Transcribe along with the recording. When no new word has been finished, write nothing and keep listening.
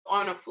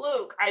on a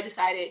fluke, I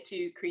decided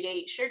to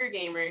create Sugar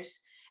Gamers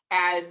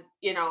as,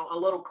 a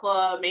little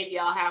club. Maybe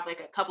I'll have like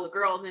a couple of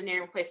girls in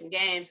there and play some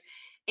games.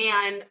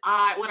 And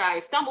what I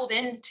stumbled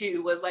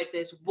into was like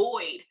this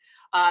void.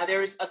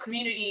 There's a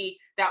community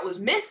that was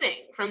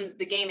missing from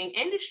the gaming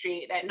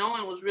industry that no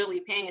one was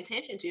really paying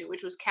attention to,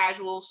 which was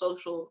casual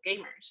social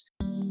gamers.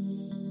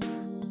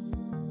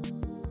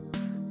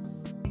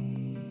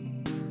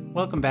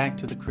 Welcome back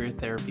to the Career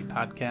Therapy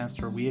Podcast,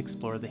 where we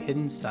explore the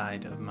hidden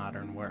side of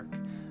modern work.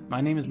 My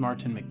name is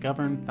Martin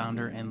McGovern,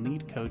 founder and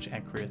lead coach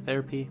at Career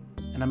Therapy,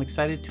 and I'm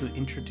excited to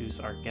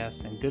introduce our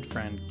guest and good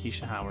friend,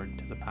 Keisha Howard,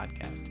 to the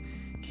podcast.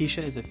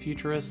 Keisha is a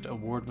futurist,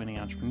 award-winning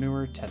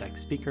entrepreneur, TEDx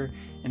speaker,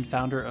 and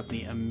founder of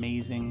the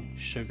amazing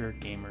Sugar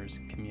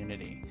Gamers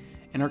community.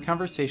 In our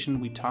conversation,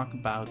 we talk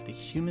about the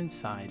human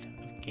side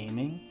of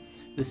gaming,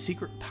 the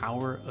secret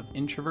power of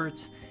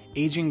introverts,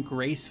 aging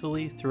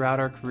gracefully throughout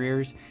our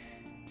careers,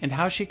 and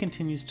how she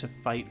continues to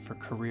fight for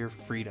career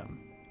freedom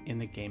in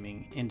the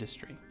gaming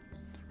industry.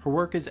 Her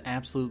work is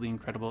absolutely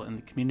incredible, and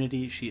the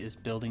community she is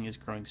building is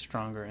growing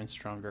stronger and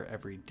stronger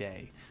every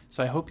day.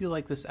 So I hope you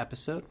like this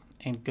episode,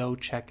 and go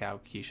check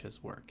out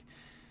Keisha's work.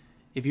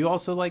 If you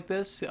also like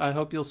this, I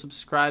hope you'll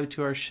subscribe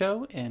to our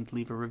show and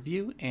leave a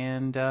review,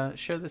 and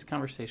share this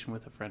conversation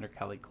with a friend or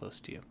colleague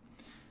close to you.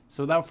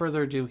 So without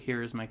further ado,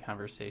 here is my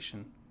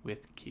conversation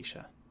with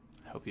Keisha.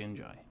 I hope you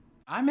enjoy.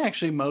 I'm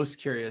actually most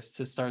curious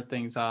to start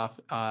things off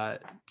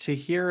to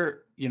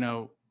hear,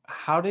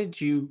 how did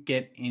you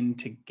get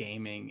into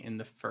gaming in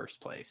the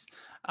first place?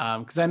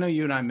 Because I know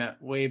you and I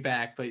met way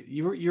back, but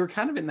you were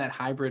kind of in that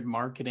hybrid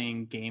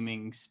marketing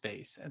gaming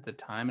space at the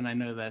time, and I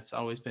know that's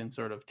always been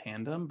sort of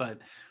tandem. But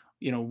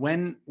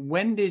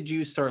when did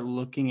you start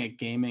looking at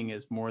gaming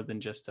as more than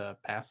just a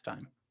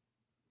pastime?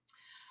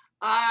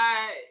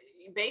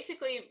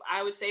 Basically,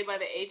 I would say by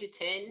the age of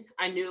 10,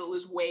 I knew it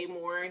was way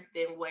more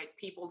than what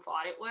people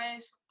thought it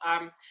was.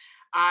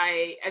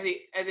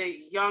 As a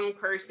young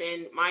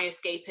person, my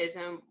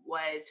escapism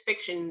was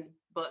fiction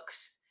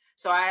books.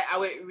 So I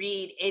would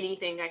read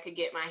anything I could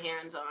get my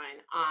hands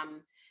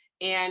on.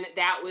 And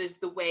that was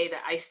the way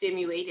that I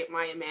stimulated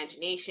my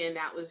imagination.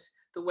 That was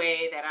the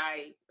way that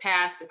I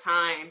passed the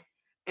time.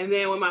 And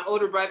then when my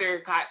older brother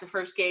got the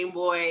first Game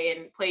Boy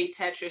and played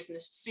Tetris and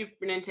the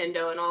Super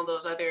Nintendo and all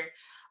those other,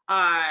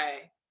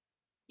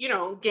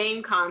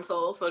 game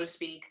consoles, so to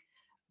speak,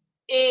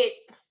 and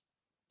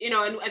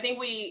I think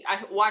I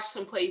watched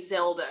them play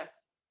Zelda,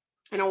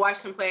 and I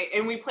watched them play,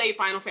 and we played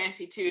Final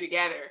Fantasy 2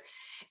 together.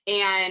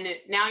 And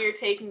now you're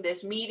taking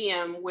this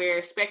medium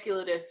where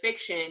speculative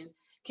fiction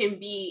can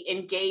be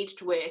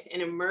engaged with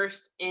and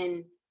immersed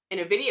in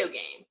a video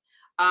game.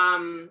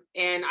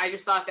 And I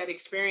just thought that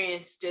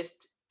experience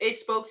it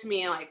spoke to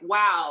me like,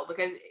 wow,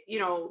 because,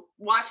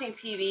 watching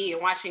TV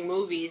and watching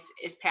movies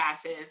is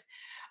passive.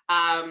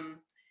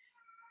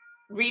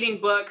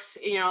 Reading books,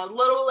 a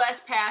little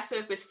less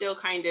passive, but still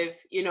kind of,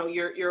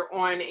 you're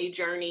on a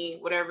journey,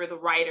 whatever the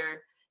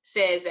writer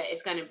says that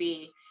it's going to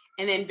be.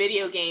 And then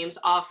video games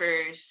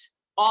offers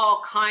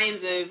all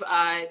kinds of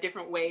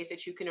different ways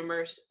that you can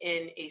immerse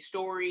in a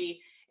story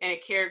and a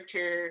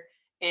character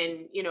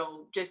and,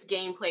 just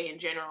gameplay in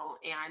general.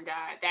 And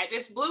that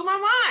just blew my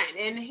mind.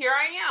 And here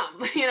I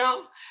am,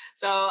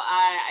 So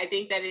I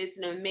think that it's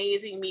an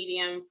amazing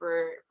medium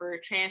for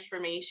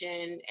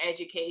transformation,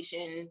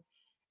 education.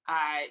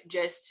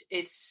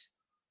 It's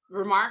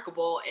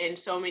remarkable in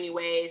so many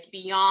ways,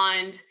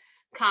 beyond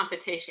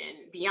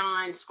competition,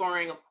 beyond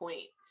scoring a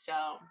point. So,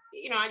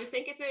 I just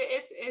think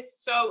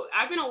it's so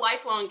I've been a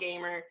lifelong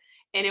gamer,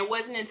 and it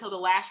wasn't until the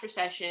last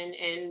recession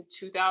in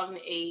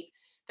 2008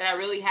 that I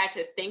really had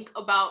to think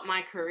about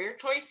my career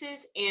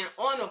choices. And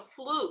on a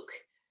fluke,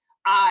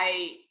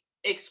 I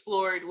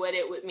explored what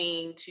it would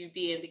mean to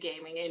be in the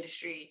gaming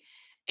industry.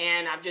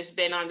 And I've just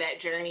been on that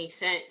journey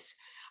since.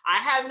 I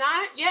have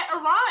not yet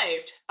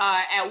arrived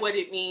at what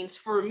it means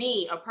for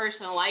me, a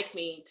person like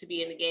me, to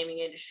be in the gaming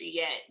industry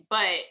yet.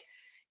 But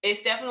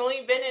it's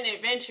definitely been an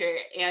adventure.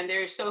 And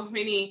there's so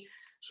many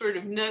sort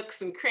of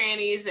nooks and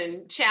crannies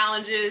and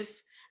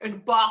challenges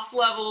and boss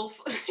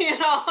levels,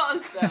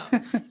 So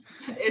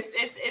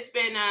it's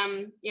been,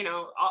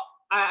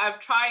 I've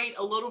tried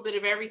a little bit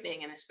of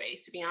everything in a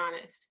space, to be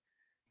honest.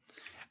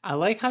 I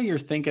like how you're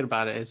thinking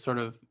about it as sort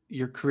of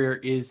your career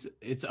is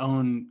its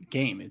own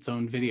game, its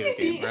own video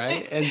game,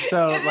 right? And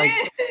so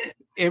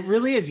it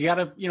really is. You got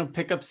to,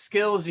 pick up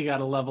skills. You got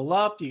to level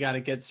up. You got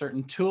to get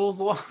certain tools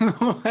along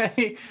the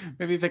way.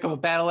 Maybe pick up a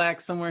battle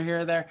axe somewhere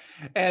here or there.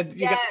 And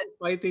you got to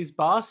fight these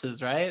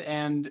bosses, right?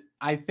 And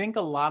I think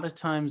a lot of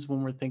times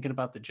when we're thinking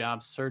about the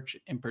job search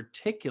in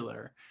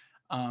particular,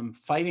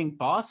 fighting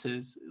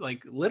bosses,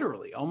 like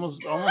literally,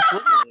 almost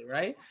literally,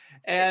 right?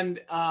 And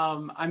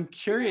I'm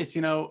curious,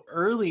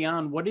 early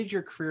on, what did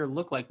your career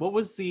look like? What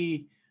was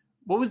the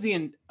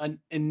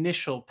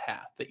initial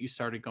path that you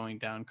started going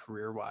down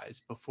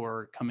career-wise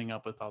before coming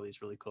up with all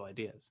these really cool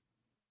ideas?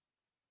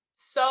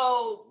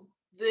 So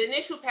the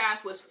initial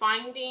path was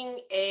finding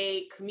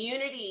a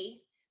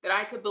community that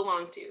I could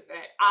belong to,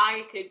 that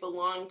I could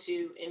belong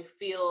to and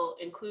feel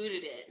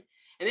included in.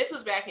 And this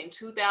was back in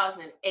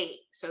 2008.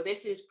 So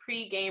this is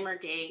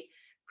pre-Gamergate,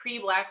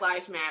 pre-Black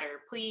Lives Matter,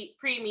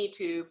 pre-Me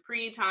Too,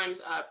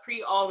 pre-Times Up,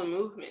 pre all the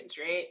movements,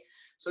 right?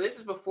 So this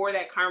is before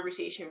that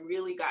conversation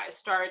really got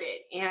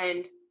started.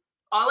 And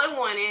all I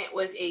wanted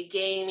was a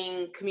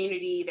gaming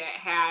community that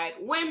had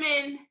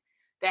women,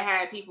 that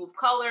had people of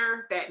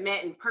color, that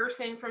met in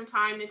person from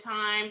time to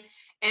time,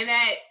 and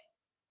that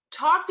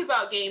talked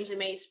about games and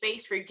made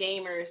space for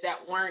gamers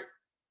that weren't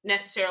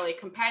necessarily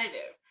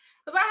competitive.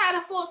 Because I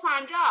had a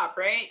full-time job,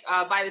 right?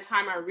 By the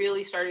time I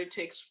really started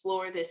to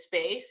explore this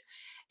space.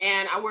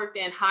 And I worked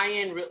in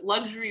high-end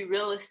luxury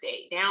real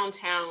estate,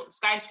 downtown,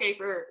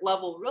 skyscraper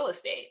level real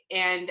estate.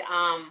 And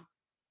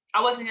I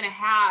wasn't going to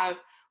have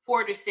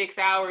 4 to 6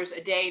 hours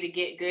a day to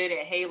get good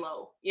at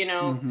Halo, you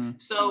know? Mm-hmm.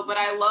 So, but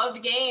I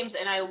loved games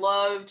and I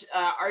loved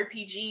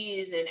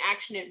RPGs and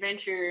action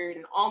adventure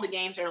and all the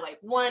games that are like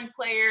one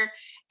player.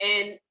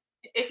 And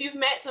if you've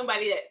met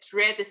somebody that's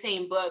read the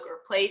same book or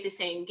played the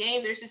same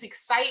game, there's this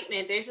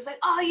excitement. There's just like,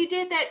 oh, you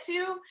did that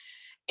too?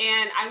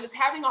 And I was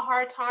having a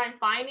hard time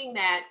finding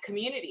that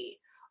community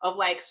of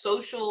like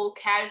social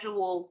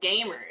casual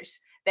gamers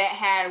that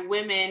had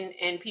women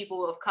and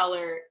people of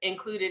color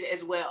included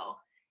as well.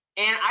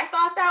 And I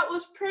thought that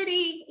was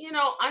pretty,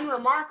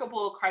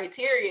 unremarkable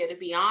criteria, to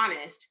be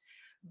honest.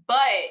 But,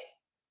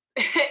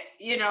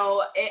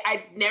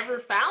 I never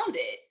found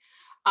it.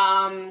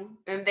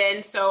 And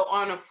then so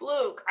on a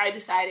fluke, I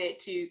decided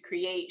to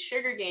create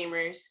Sugar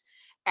Gamers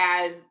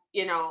as,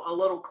 a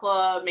little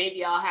club.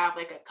 Maybe I'll have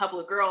like a couple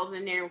of girls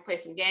in there and play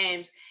some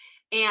games.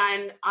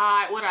 And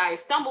what I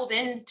stumbled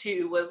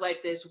into was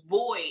like this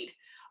void.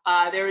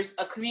 There was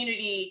a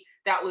community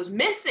that was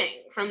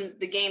missing from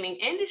the gaming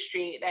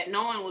industry that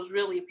no one was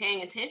really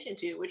paying attention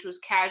to, which was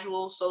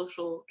casual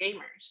social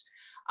gamers,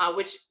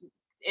 which,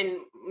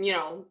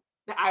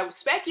 I would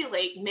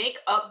speculate make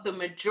up the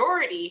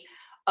majority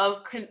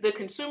of the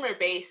consumer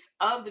base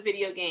of the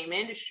video game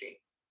industry.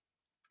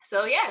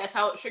 So yeah, that's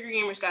how Sugar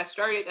Gamers got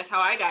started. That's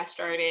how I got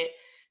started,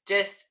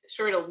 just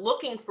sort of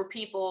looking for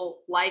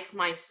people like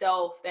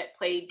myself that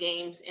played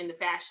games in the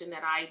fashion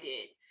that I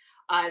did,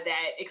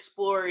 that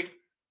explored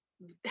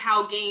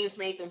how games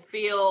made them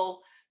feel,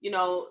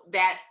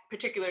 that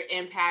particular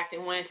impact,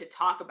 and wanted to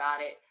talk about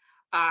it.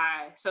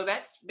 So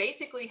that's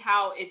basically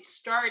how it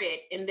started.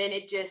 And then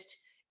it just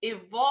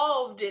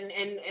evolved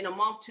in a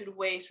multitude of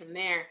ways from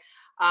there.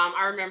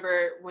 I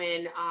remember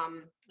when,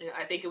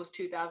 I think it was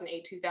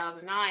 2008,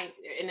 2009,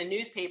 in the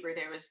newspaper,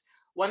 there was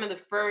one of the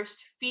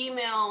first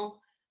female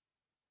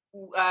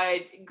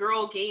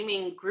girl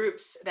gaming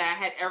groups that I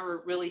had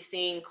ever really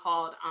seen,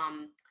 called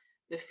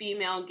the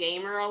Female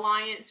Gamer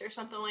Alliance or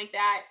something like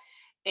that.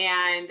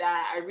 And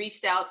I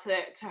reached out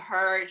to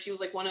her. She was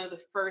like one of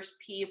the first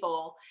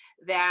people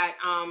that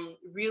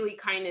really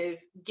kind of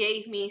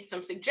gave me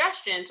some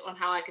suggestions on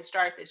how I could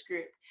start this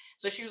group.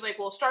 So she was like,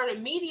 well, start a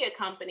media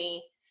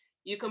company.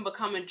 You can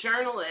become a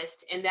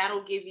journalist, and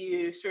that'll give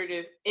you sort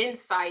of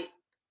insight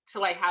to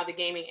like how the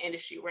gaming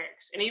industry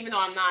works. And even though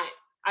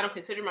I don't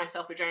consider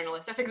myself a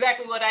journalist, that's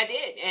exactly what I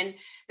did. And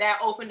that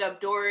opened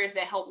up doors,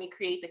 that helped me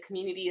create the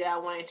community that I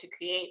wanted to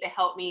create, that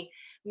helped me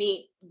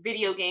meet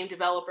video game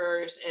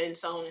developers and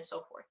so on and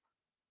so forth.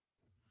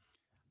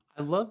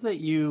 I love that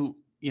you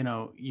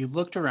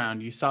looked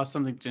around, you saw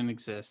something didn't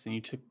exist, and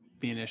you took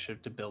the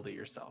initiative to build it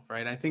yourself,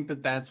 right? I think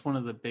that that's one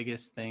of the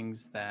biggest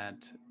things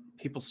that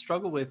people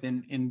struggle with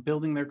in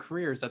building their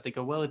careers, that they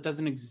go, well, it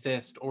doesn't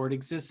exist, or it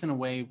exists in a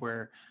way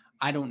where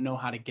I don't know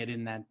how to get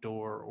in that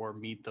door or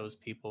meet those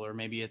people. Or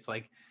maybe it's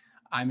like,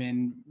 I'm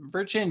in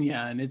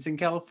Virginia and it's in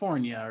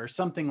California or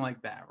something like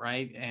that,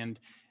 right? And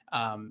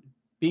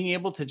being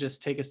able to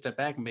just take a step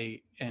back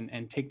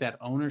and take that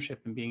ownership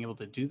and being able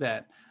to do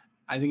that,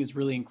 I think is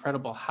really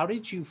incredible. How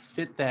did you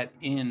fit that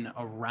in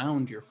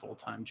around your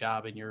full-time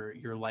job and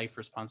your life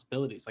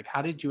responsibilities? Like,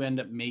 how did you end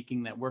up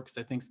making that work? Because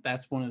I think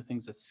that's one of the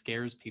things that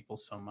scares people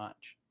so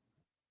much.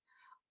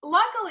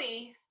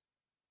 Luckily,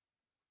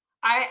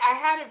 I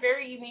had a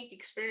very unique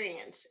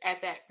experience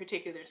at that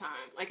particular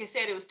time. Like I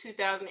said, it was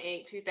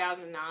 2008,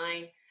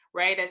 2009,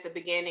 right at the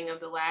beginning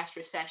of the last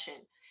recession.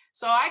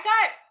 So I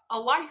got a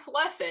life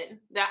lesson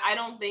that I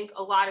don't think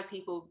a lot of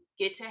people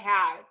get to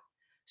have.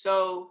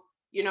 So,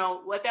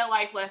 what that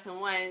life lesson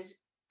was,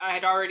 I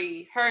had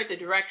already heard the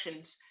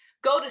directions.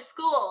 Go to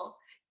school,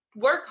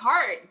 work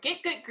hard,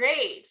 get good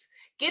grades,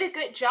 get a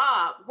good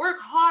job, work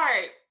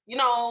hard,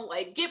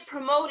 like get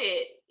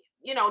promoted,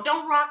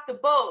 don't rock the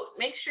boat.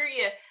 Make sure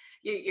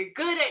you're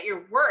good at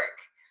your work.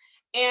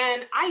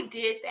 And I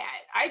did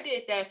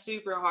that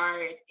super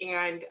hard.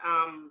 And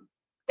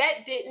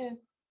that didn't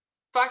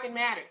fucking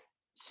matter.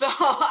 So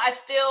I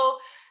still,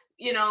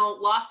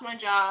 lost my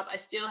job. I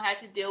still had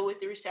to deal with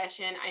the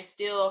recession. I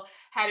still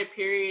had a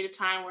period of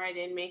time where I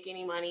didn't make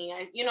any money.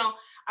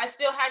 I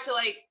still had to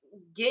like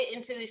get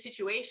into the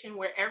situation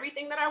where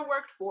everything that I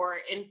worked for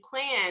and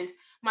planned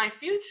my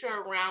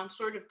future around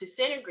sort of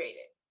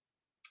disintegrated.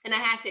 And I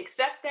had to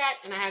accept that,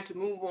 and I had to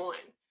move on,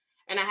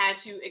 and I had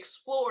to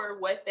explore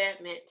what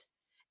that meant.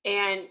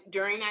 And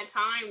during that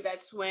time,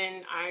 that's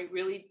when I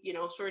really,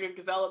 sort of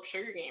developed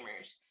Sugar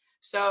Gamers.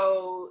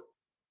 So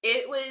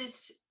it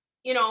was,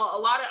 a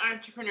lot of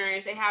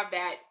entrepreneurs, they have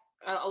that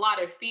a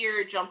lot of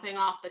fear jumping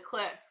off the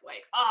cliff,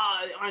 like,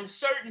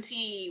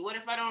 uncertainty. What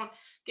if I don't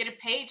get a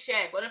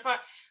paycheck?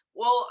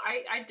 Well,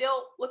 I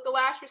dealt with the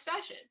last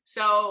recession.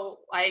 So,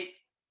 like,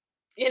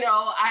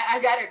 I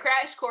got a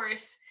crash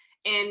course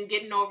in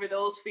getting over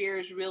those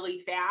fears really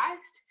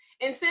fast.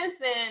 And since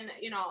then,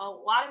 a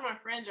lot of my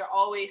friends are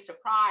always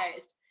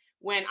surprised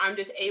when I'm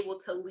just able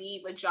to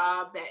leave a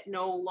job that I'm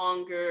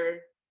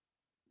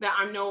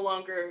no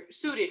longer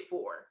suited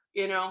for,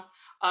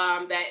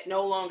 that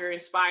no longer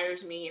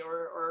inspires me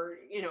or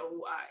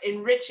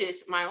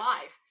enriches my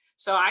life.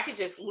 So I could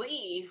just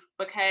leave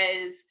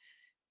because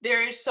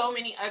there's so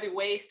many other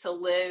ways to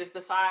live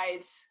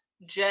besides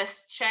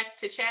just check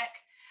to check.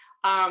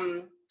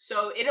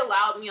 So it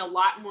allowed me a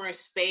lot more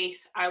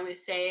space, I would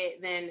say,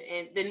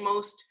 than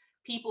most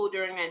people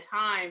during that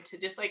time to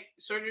just like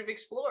sort of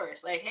explore.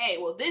 It's like, hey,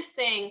 well, this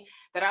thing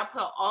that I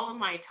put all of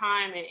my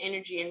time and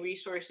energy and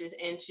resources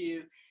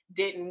into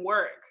didn't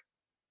work,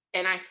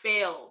 and I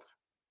failed.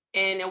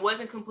 And it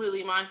wasn't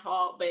completely my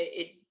fault, but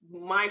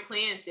my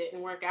plans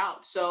didn't work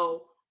out.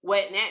 So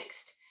what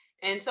next?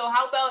 And so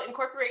how about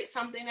incorporate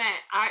something that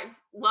I've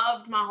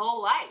loved my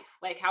whole life?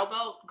 Like, how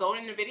about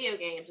going into video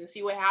games and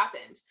see what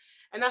happens?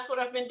 And that's what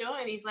I've been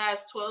doing these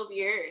last 12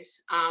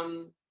 years.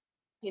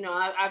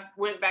 I've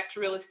went back to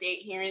real estate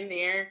here and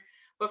there,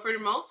 but for the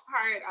most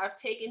part, I've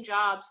taken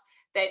jobs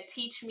that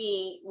teach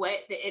me what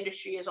the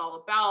industry is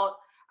all about.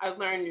 I've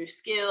learned new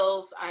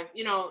skills. I've,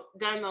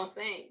 done those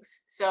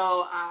things.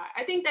 So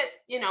I think that,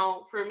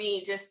 for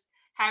me, just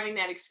having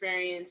that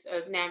experience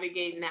of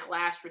navigating that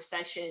last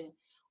recession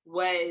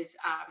was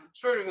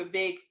sort of a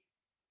big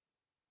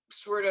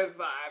sort of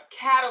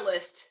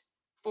catalyst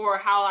for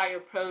how I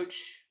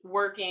approach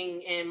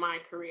working in my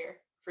career,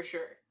 for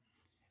sure.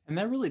 And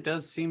that really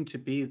does seem to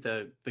be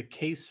the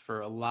case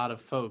for a lot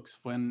of folks.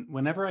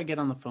 Whenever I get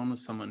on the phone with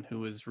someone who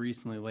was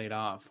recently laid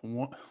off,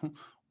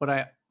 what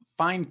I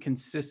find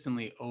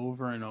consistently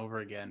over and over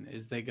again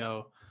is they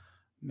go,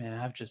 "Man,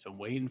 I've just been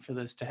waiting for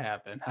this to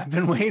happen. I've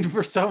been waiting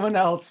for someone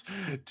else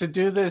to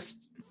do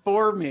this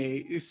for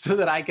me so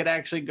that I could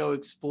actually go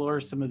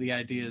explore some of the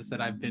ideas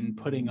that I've been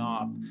putting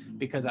off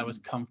because I was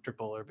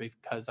comfortable or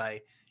because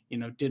I,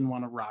 didn't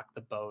want to rock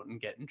the boat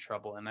and get in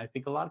trouble." And I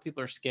think a lot of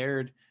people are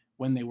scared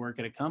when they work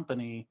at a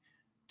company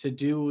to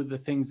do the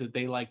things that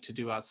they like to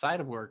do outside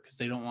of work because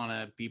they don't want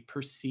to be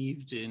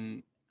perceived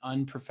in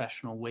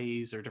unprofessional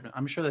ways or different.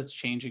 I'm sure that's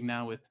changing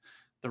now with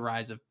the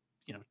rise of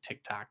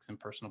TikToks and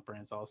personal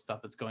brands, all the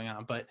stuff that's going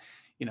on. But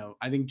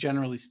I think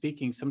generally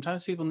speaking,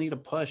 sometimes people need a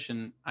push,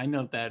 and I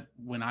know that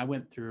when I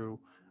went through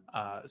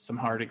some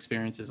hard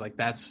experiences, like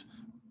that's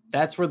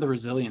where the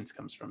resilience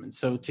comes from. And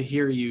so to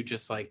hear you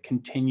just like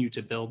continue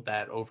to build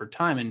that over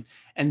time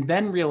and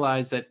then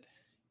realize that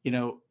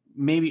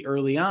maybe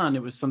early on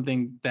it was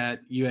something that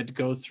you had to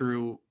go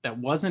through that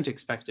wasn't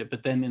expected,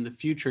 but then in the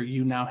future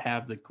you now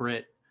have the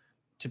grit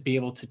to be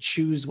able to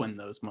choose when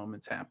those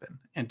moments happen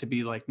and to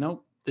be like,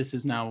 nope, this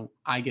is now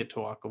I get to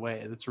walk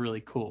away. That's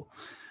really cool.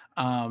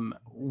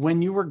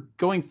 When you were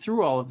going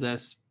through all of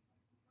this,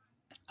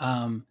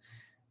 I'm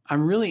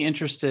really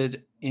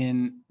interested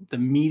in the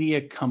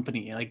media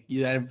company, like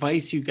that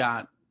advice you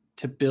got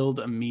to build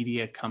a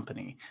media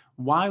company.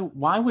 Why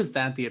was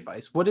that the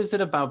advice? What is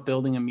it about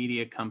building a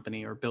media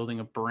company or building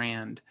a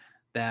brand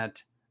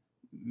that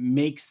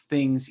makes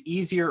things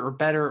easier or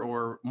better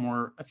or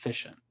more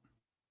efficient?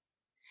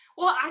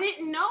 Well, I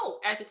didn't know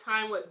at the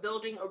time what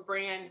building a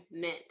brand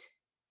meant.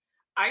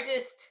 I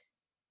just,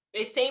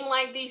 it seemed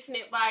like decent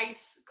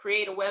advice: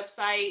 create a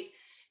website,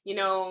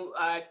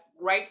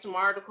 write some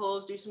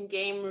articles, do some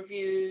game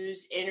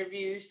reviews,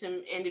 interview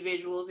some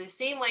individuals. It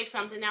seemed like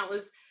something that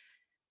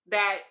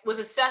was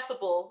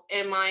accessible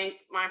in my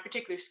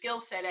particular skill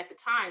set at the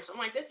time. So I'm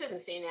like, this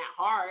doesn't seem that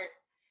hard.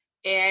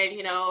 And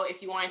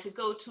if you wanted to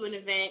go to an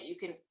event, you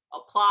can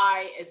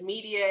apply as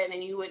media, and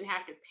then you wouldn't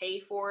have to pay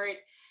for it.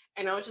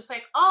 And I was just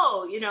like,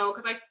 oh,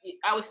 because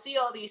I would see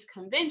all these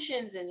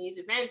conventions and these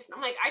events, and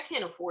I'm like, I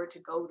can't afford to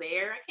go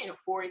there. I can't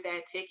afford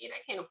that ticket.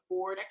 I can't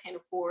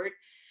afford.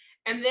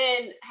 And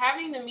then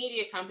having the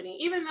media company,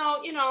 even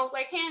though,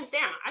 like, hands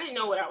down, I didn't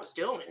know what I was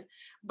doing,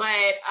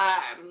 but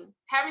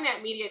having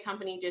that media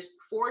company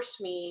just forced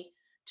me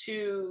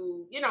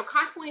to,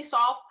 constantly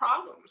solve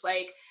problems.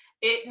 Like,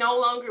 it no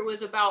longer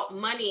was about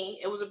money,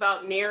 it was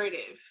about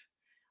narrative.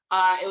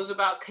 It was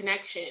about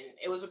connection.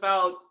 It was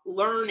about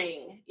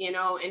learning,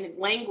 and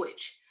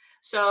language.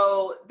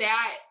 So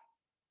that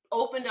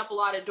opened up a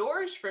lot of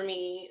doors for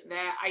me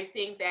that I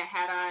think that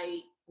had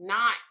I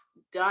not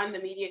done the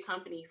media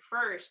company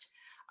first,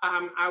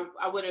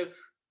 I would have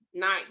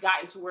not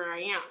gotten to where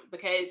I am,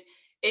 because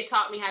it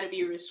taught me how to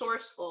be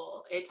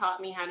resourceful. It taught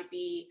me how to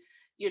be,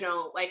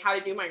 like, how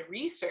to do my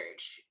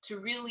research to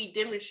really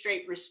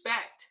demonstrate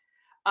respect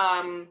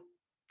um,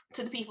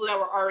 to the people that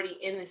were already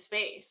in the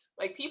space.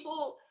 Like,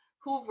 people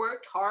who've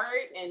worked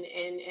hard and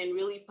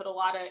really put a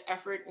lot of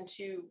effort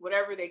into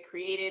whatever they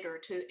created or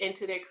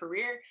into their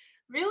career,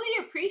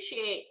 really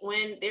appreciate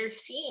when they're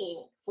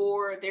seen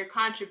for their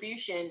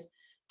contribution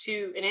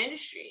to an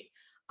industry.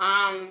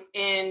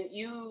 And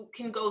you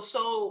can go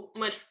so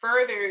much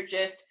further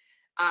just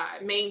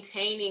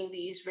maintaining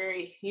these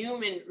very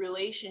human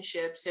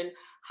relationships and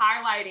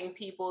highlighting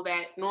people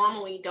that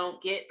normally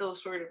don't get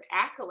those sort of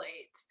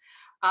accolades.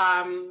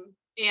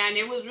 And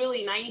it was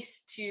really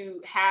nice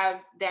to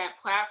have that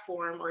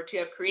platform, or to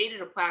have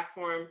created a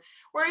platform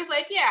where it's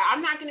like, yeah,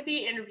 I'm not going to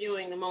be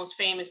interviewing the most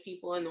famous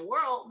people in the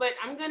world, but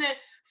I'm going to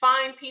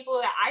find people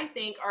that I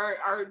think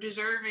are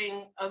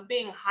deserving of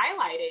being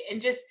highlighted,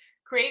 and just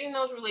creating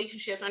those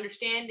relationships,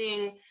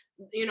 understanding,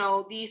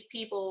 these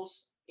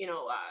people's,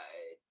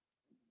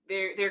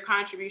 their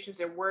contributions,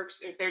 their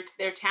works,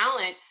 their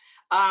talent.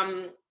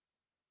 Um,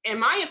 in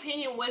my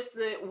opinion, was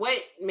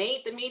what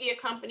made the media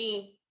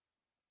company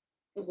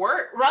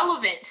work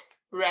relevant,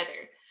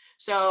 rather.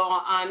 So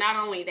not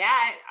only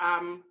that,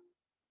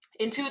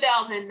 in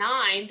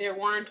 2009, there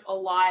weren't a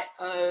lot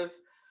of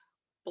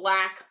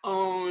Black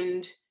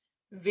owned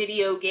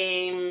video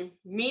game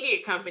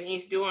media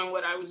companies doing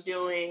what I was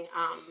doing.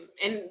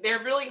 And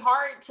they're really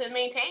hard to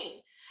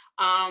maintain.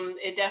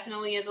 It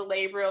definitely is a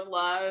labor of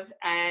love.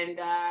 And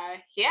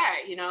yeah,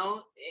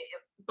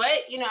 but,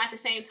 at the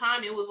same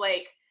time, it was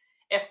like,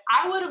 if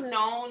I would have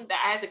known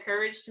that I had the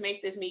courage to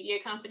make this media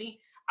company,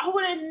 I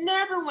would have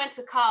never went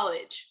to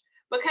college,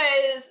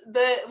 because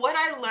what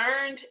I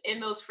learned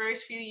in those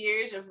first few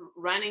years of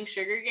running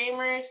Sugar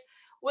Gamers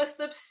was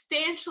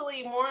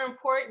substantially more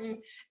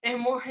important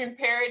and more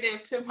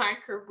imperative to my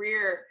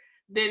career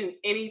than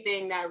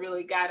anything that I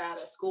really got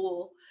out of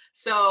school.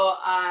 So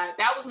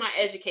that was my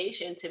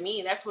education. To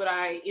me, that's what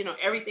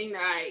everything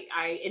that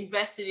I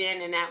invested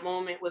in that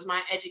moment was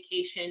my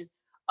education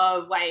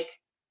of, like,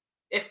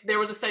 if there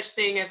was a such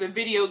thing as a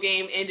video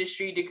game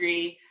industry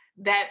degree,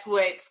 that's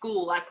what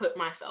school I put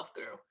myself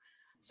through.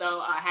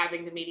 So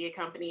having the media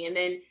company, and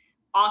then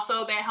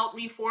also that helped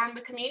me form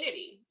the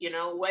community.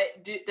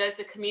 What does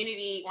the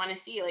community want to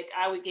see? Like,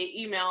 I would get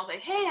emails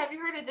like, hey, have you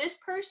heard of this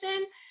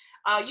person?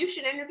 You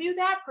should interview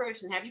that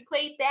person. Have you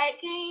played that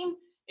game?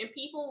 And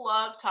people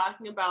love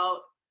talking about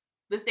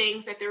the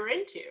things that they're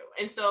into.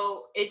 And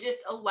so it just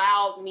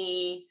allowed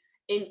me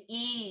an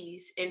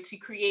ease into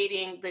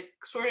creating the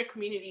sort of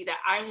community that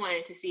I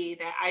wanted to see,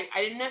 that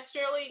I didn't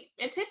necessarily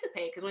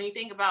anticipate. Because when you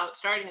think about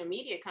starting a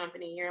media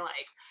company, you're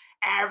like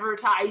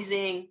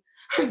advertising,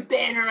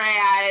 banner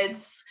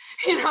ads,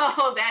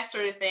 that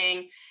sort of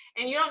thing.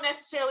 And you don't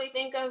necessarily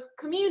think of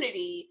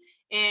community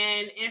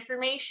and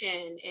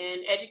information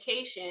and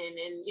education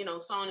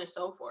and, so on and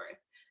so forth.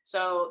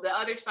 So the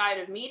other side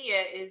of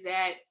media is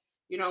that,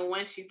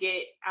 once you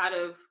get out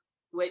of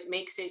what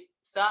makes it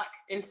suck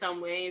in some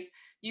ways,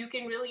 you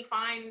can really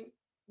find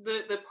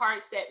the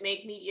parts that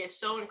make media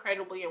so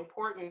incredibly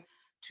important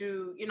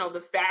to,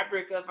 the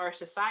fabric of our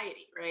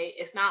society, right?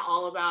 It's not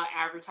all about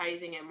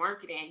advertising and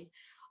marketing.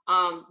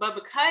 But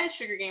because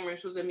Sugar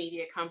Gamers was a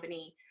media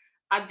company,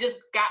 I just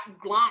got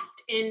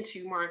glomped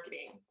into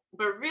marketing.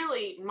 But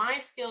really, my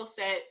skill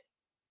set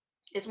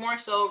is more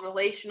so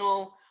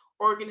relational,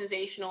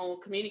 organizational,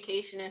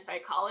 communication, and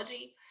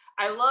psychology.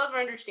 I love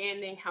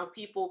understanding how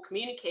people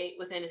communicate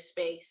within a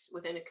space,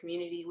 within a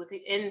community,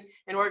 within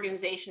an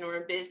organization or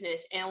a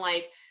business, and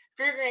like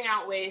figuring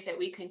out ways that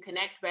we can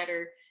connect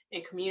better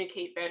and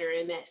communicate better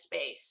in that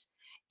space.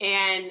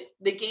 And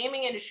the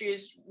gaming industry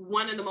is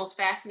one of the most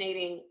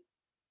fascinating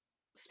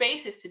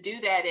spaces to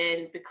do that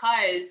in,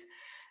 because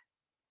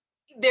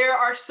there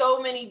are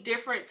so many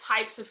different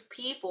types of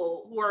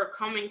people who are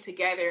coming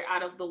together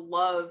out of the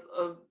love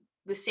of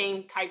the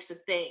same types of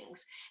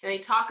things, and they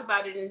talk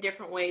about it in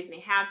different ways, and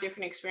they have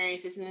different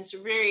experiences, and it's a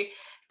very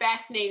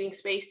fascinating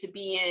space to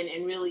be in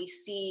and really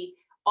see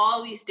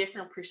all these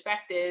different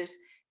perspectives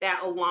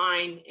that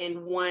align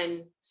in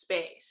one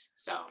space.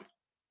 So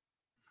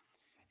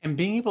And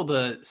being able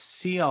to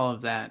see all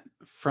of that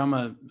from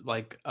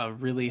a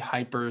really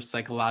hyper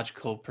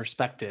psychological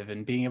perspective,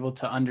 and being able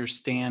to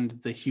understand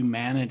the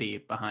humanity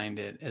behind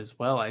it as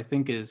well, I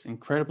think is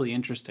incredibly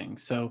interesting.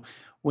 So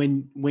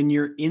when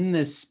you're in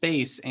this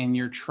space and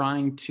you're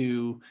trying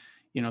to,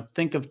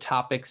 think of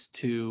topics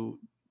to,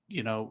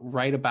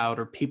 write about,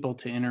 or people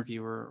to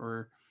interview,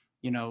 or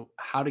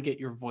how to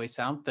get your voice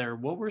out there,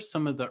 what were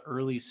some of the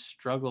early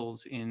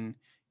struggles in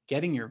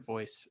getting your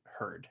voice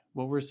heard?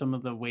 What were some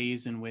of the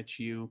ways in which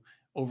you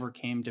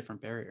overcame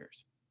different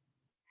barriers?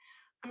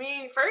 I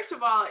mean, first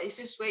of all, it's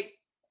just like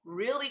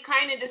really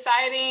kind of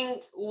deciding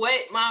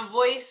what my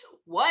voice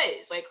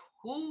was. Like,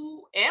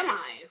 who am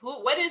I?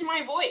 What is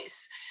my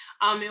voice?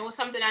 It was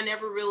something I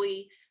never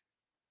really,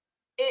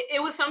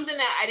 it was something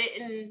that I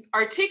didn't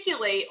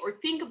articulate or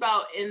think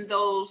about in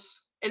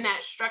that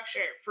structure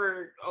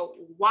for a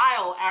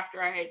while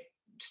after I had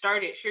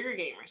started Sugar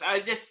Gamers. I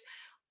just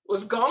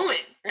was going,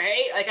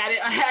 right? Like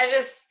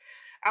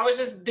I was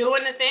just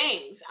doing the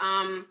things.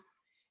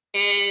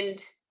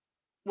 And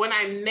when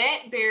I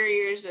met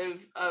barriers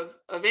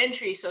of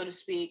entry, so to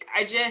speak,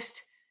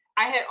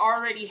 I had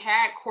already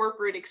had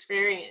corporate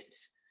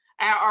experience.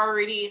 I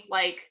already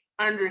like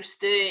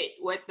understood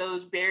what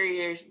those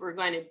barriers were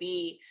going to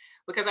be,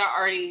 because I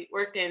already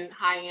worked in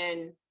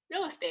high-end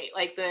real estate.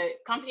 Like the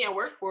company I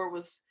worked for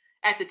was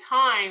at the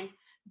time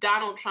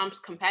Donald Trump's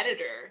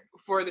competitor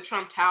for the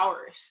Trump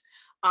Towers.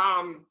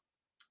 Um,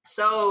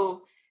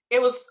 so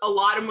it was a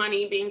lot of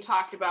money being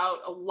talked about,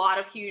 a lot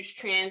of huge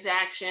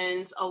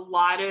transactions, a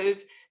lot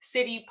of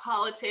city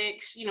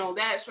politics,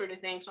 that sort of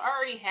thing. So I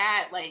already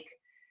had like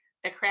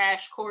a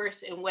crash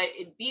course in what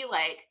it'd be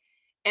like.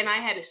 And I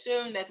had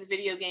assumed that the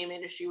video game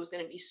industry was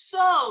going to be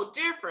so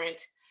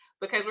different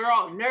because we're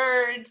all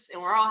nerds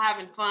and we're all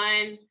having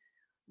fun.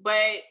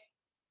 But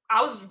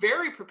I was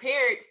very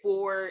prepared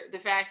for the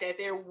fact that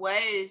there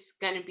was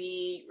going to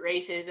be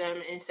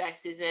racism and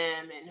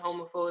sexism and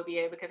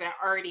homophobia because I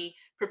already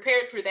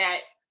prepared for that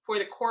for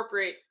the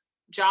corporate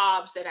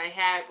jobs that I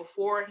had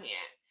beforehand.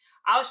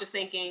 I was just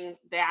thinking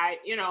that,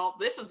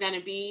 this is going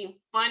to be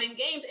fun and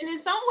games. And in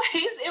some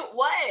ways it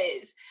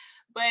was.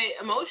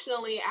 But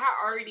emotionally,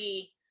 I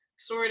already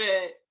sort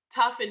of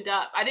toughened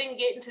up. I didn't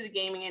get into the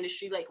gaming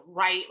industry like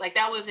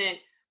that wasn't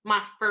my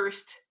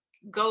first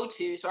go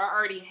to. So I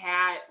already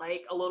had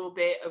like a little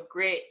bit of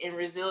grit and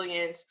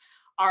resilience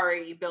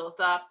already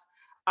built up.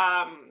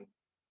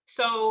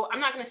 So I'm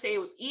not going to say it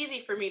was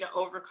easy for me to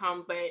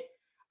overcome, but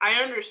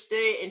I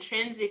understood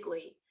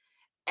intrinsically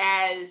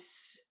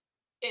as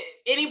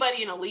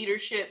anybody in a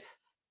leadership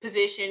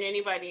position,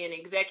 anybody in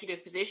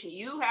executive position,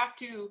 you got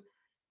to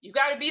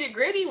be the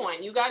gritty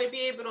one. You got to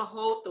be able to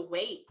hold the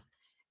weight.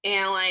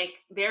 And like,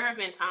 there have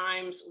been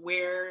times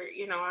where,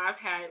 I've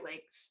had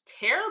like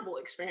terrible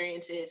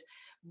experiences,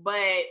 but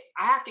I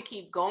have to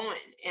keep going.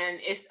 And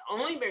it's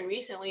only been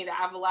recently that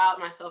I've allowed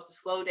myself to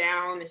slow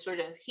down and sort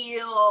of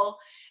heal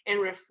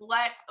and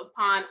reflect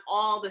upon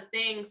all the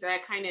things that I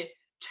kind of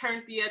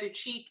turned the other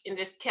cheek and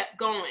just kept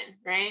going.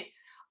 Right.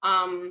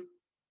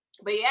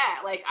 But yeah,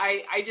 like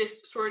I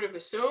just sort of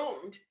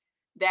assumed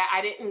that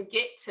I didn't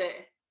get to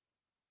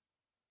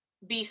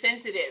be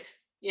sensitive.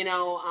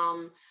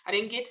 I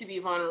didn't get to be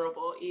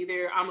vulnerable.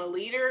 Either I'm a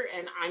leader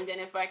and I'm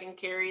gonna fucking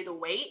carry the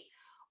weight,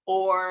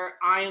 or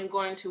I am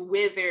going to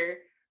wither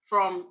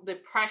from the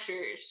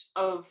pressures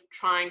of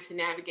trying to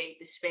navigate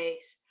the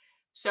space.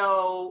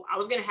 So I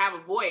was gonna have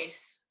a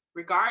voice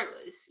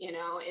regardless,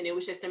 and it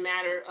was just a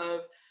matter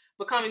of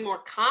becoming more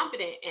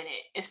confident in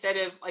it instead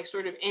of like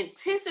sort of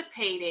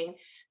anticipating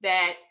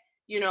that,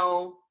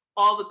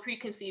 all the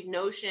preconceived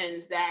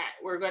notions that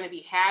were going to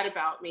be had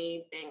about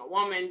me being a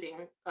woman,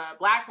 being a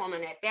Black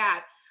woman at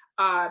that,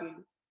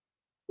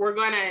 were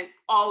going to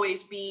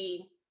always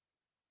be,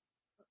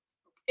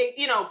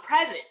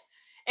 present.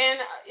 And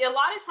a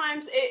lot of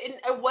times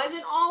it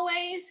wasn't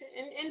always,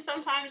 and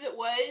sometimes it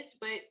was,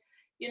 but,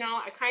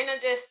 I kind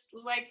of just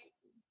was like,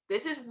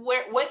 this is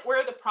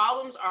where the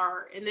problems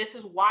are, and this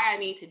is why I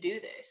need to do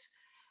this.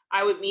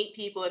 I would meet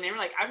people and they were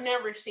like, I've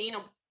never seen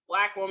a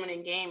Black woman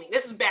in gaming.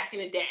 This is back in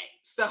the day.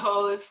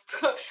 So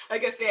it's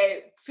like I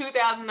said,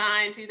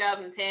 2009,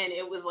 2010,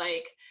 it was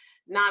like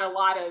not a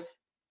lot of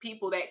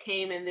people that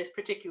came in this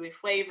particular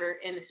flavor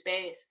in the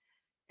space.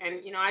 And,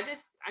 I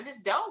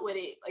just dealt with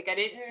it. Like I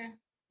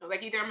was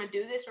like, either I'm gonna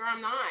do this or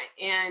I'm not.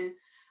 And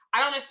I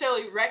don't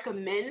necessarily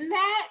recommend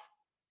that.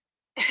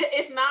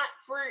 It's not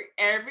for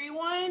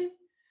everyone,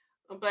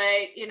 but,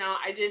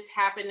 I just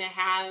happen to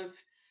have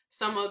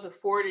some of the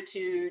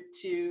fortitude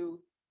to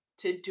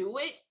do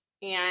it.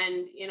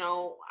 And,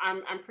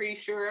 I'm pretty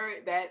sure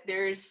that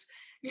there's,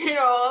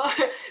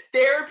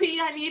 therapy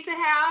I need to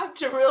have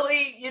to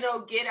really,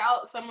 get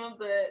out some of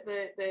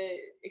the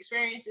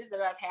experiences that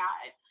I've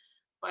had.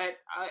 But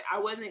I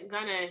wasn't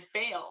gonna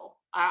fail.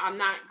 I'm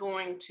not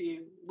going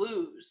to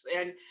lose.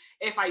 And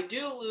if I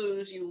do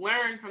lose, you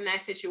learn from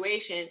that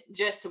situation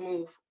just to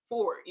move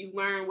forward. You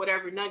learn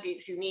whatever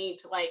nuggets you need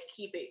to like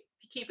keep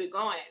it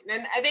going.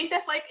 And I think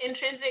that's like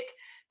intrinsic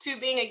to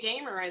being a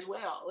gamer as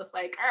well. It's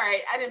like, all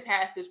right, I didn't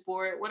pass this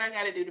board. What I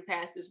got to do to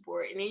pass this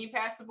board? And then you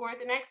pass the board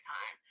the next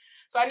time.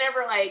 So I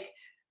never like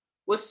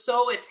was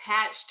so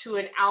attached to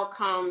an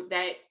outcome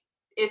that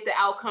if the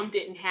outcome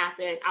didn't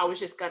happen, I was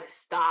just going to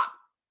stop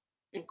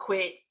and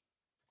quit.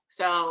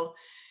 So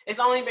it's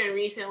only been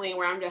recently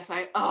where I'm just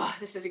like, oh,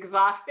 this is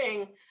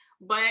exhausting.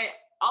 But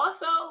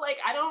also like,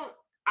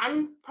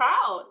 I'm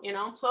proud,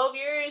 12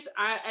 years.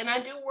 And I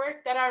do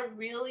work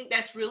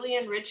that's really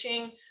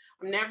enriching.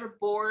 I'm never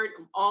bored.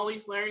 I'm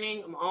always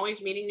learning. I'm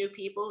always meeting new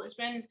people. It's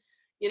been,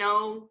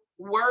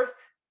 worth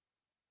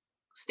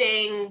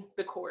staying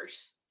the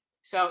course.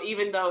 So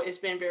even though it's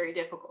been very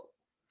difficult.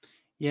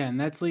 Yeah. And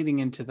that's leading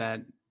into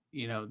that,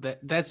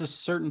 that's a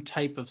certain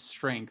type of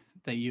strength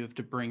that you have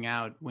to bring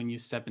out when you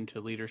step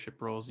into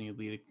leadership roles and you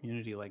lead a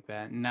community like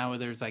that. And now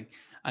there's like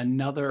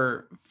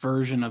another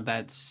version of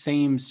that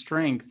same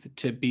strength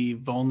to be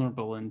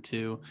vulnerable and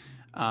to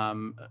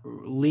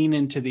lean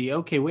into the,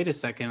 okay, wait a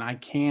second, I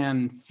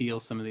can feel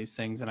some of these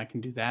things and I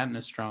can do that in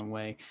a strong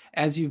way.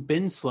 As you've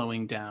been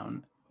slowing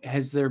down,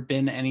 has there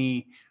been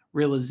any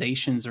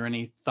realizations or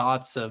any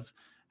thoughts of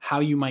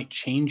how you might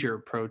change your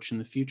approach in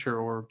the future,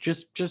 or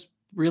just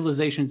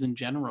realizations in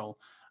general,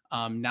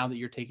 now that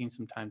you're taking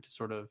some time to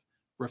sort of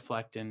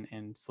reflect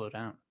and slow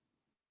down?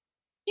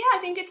 Yeah, I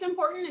think it's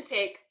important to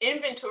take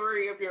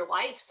inventory of your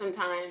life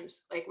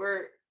sometimes. Like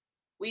I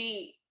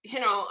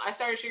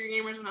started Sugar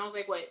Gamers when I was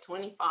like, what,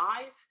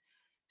 25?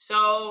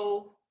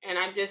 So, and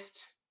I've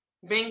just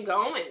been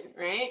going,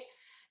 right?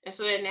 And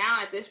so then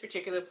now at this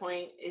particular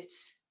point,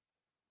 it's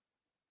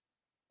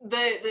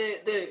the the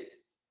the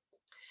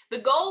the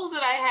goals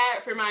that I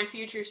had for my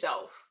future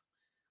self.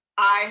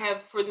 I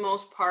have for the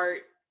most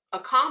part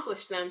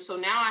accomplished them. So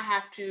now I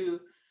have to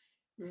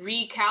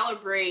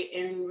recalibrate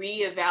and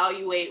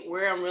reevaluate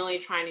where I'm really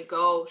trying to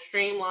go,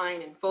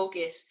 streamline and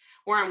focus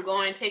where I'm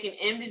going, take an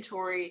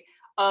inventory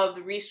of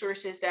the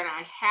resources that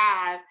I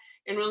have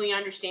and really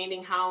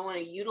understanding how I want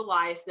to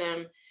utilize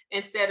them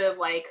instead of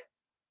like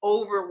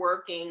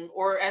overworking,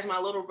 or as my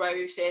little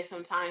brother says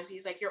sometimes,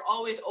 he's like, you're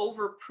always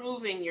over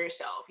proving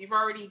yourself. You've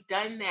already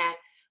done that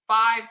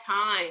 5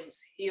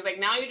 times. He's like,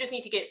 now you just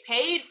need to get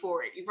paid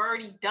for it. You've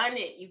already done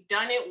it. You've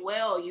done it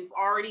well. You've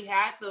already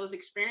had those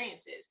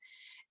experiences.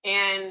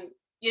 And,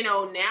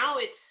 now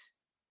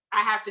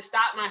I have to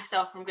stop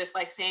myself from just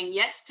like saying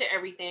yes to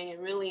everything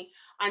and really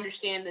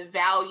understand the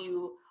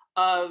value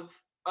of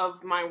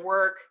my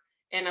work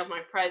and of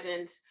my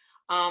presence.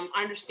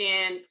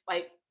 Understand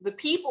like the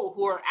people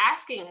who are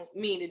asking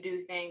me to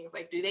do things,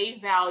 like, do they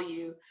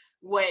value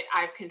what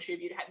I've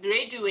contributed? Do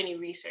they do any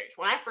research?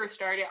 When I first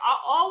started, I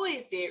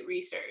always did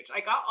research.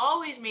 Like, I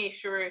always made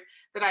sure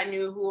that I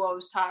knew who I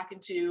was talking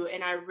to,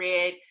 and I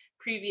read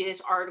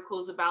previous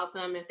articles about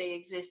them if they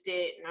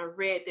existed, and I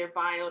read their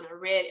bio and I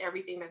read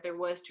everything that there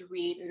was to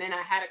read, and then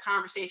I had a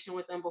conversation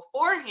with them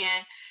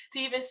beforehand to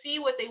even see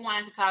what they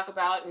wanted to talk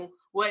about and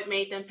what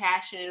made them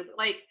passionate,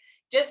 like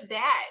just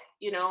that.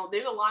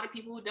 There's a lot of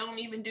people who don't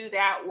even do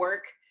that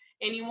work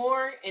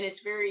anymore, and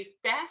it's very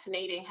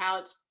fascinating how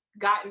it's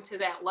gotten to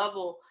that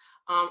level.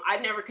 I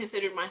never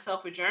considered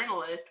myself a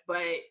journalist,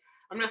 but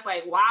I'm just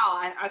like, wow,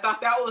 I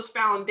thought that was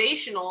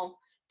foundational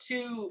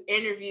to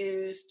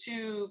interviews,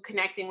 to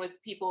connecting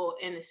with people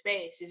in the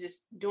space, is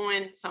just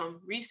doing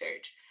some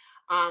research.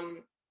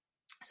 Um,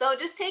 so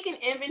just taking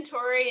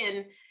inventory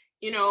and,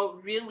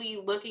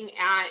 really looking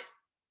at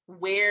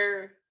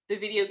where the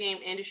video game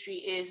industry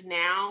is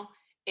now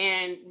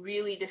and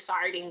really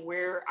deciding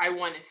where I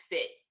want to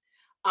fit.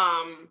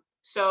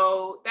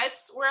 So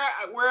that's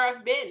where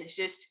I've been. It's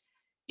just,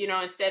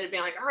 instead of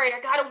being like, all right, I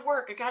gotta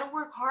work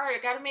hard, I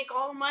gotta make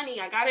all the money,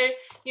 I gotta,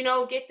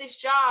 get this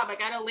job, I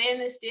gotta land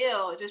this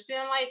deal. Just being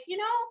like,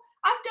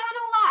 I've done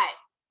a lot.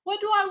 What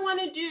do I want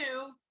to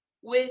do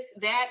with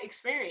that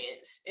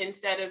experience?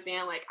 Instead of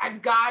being like, I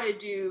gotta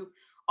do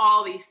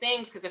all these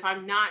things, because if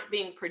I'm not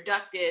being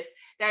productive,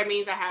 that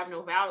means I have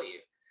no value.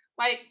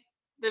 Like,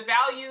 the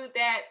value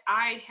that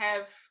I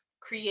have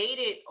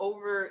created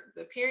over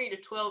the period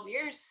of 12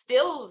 years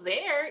still's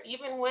there,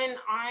 even when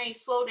I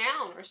slow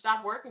down or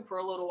stop working for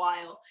a little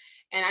while.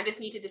 And I just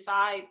need to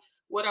decide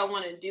what I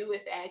want to do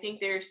with that. I think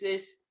there's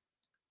this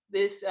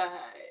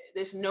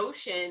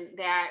notion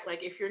that,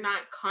 like, if you're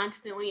not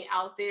constantly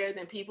out there,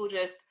 then people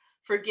just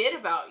forget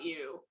about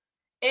you.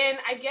 And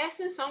I guess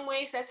in some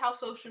ways that's how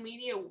social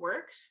media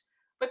works,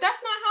 but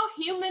that's not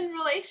how human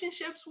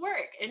relationships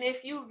work. And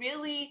if you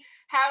really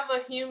have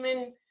a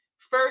human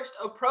first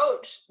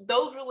approach,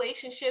 those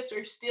relationships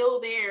are still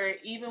there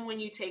even when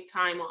you take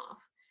time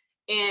off.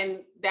 And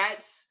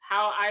that's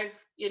how I've,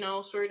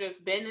 sort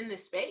of been in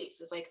this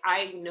space. It's like,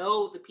 I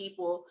know the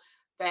people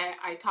that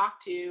I talk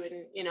to,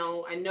 and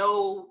I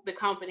know the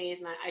companies,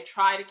 and I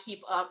try to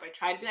keep up. I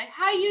try to be like,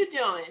 how you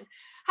doing?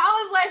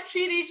 How has life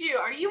treated you?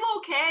 Are you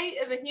okay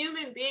as a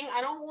human being?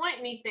 I don't want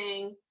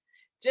anything.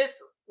 Just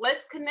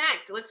let's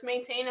connect. Let's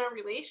maintain our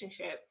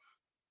relationship.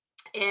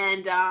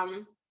 And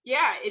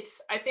yeah,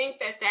 I think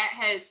that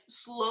has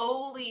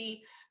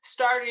slowly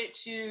started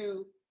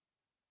to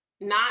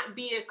not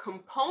be a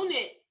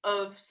component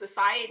of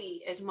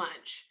society as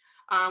much,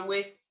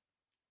 with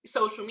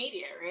social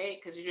media, right?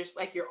 Because you're just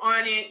like, you're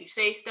on it, you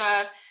say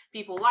stuff,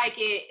 people like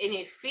it, and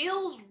it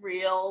feels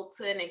real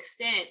to an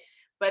extent,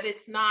 but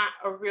it's not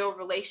a real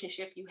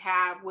relationship you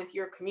have with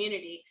your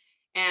community.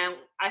 And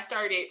I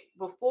started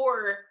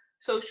before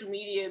social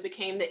media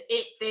became the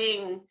it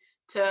thing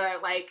to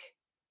like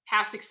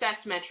have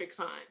success metrics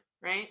on,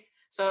 right?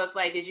 So it's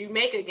like, did you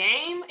make a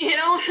game? You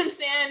know what I'm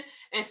saying?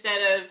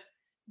 Instead of,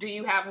 do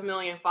you have 1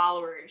 million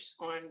followers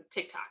on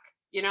TikTok?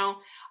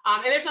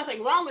 And there's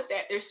nothing wrong with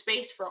that. There's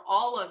space for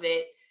all of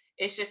it.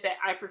 It's just that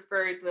I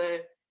prefer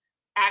the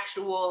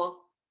actual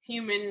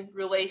human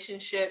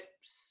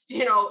relationships,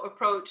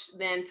 approach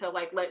than to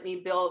like, let me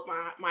build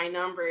my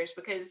numbers,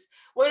 because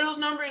what do those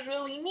numbers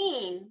really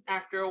mean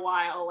after a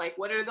while? Like,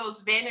 what are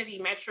those vanity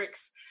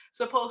metrics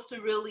supposed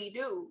to really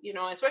do?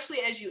 Especially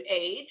as you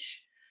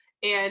age.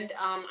 And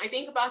I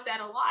think about that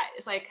a lot.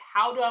 It's like,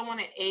 how do I want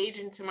to age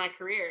into my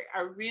career?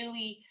 I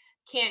really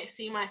can't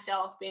see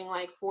myself being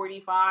like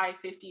 45,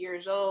 50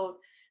 years old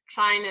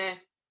trying to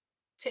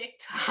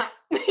TikTok.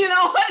 You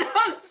know what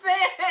I'm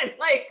saying?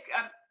 Like,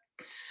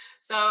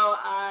 so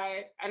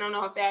I don't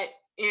know if that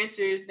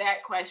answers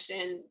that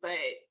question, but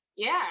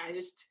yeah, I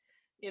just,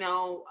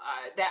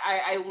 that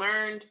I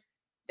learned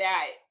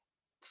that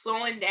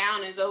slowing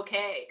down is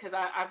okay because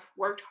I've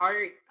worked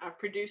hard, I've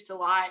produced a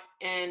lot,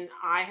 and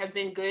I have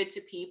been good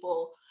to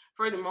people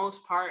for the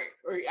most part,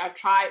 or I've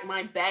tried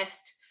my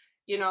best,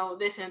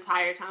 this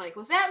entire time. Like,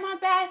 was that my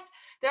best?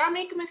 Did I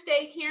make a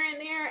mistake here and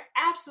there?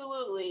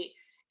 Absolutely.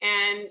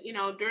 And,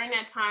 during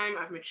that time,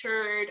 I've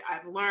matured,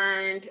 I've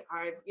learned,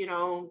 I've,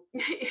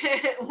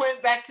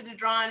 went back to the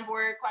drawing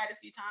board quite a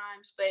few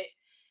times. But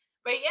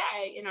yeah,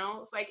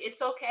 it's like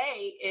it's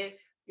okay if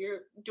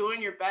you're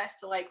doing your best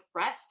to like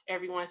rest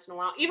every once in a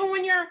while, even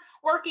when you're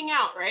working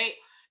out, right?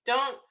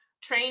 Don't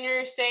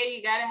trainers say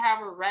you got to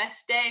have a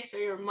rest day so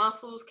your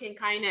muscles can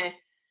kind of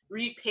Oh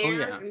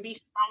repair yeah. and be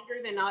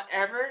stronger than not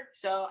ever?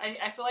 So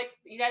I feel like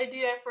you got to do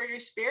that for your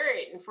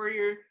spirit and for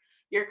your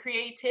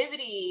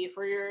creativity,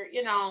 for your,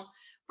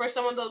 for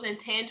some of those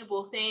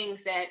intangible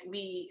things that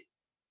we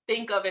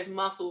think of as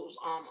muscles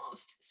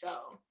almost.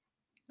 So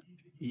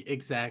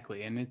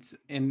Exactly.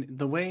 And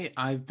the way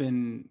I've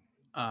been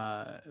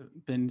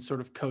sort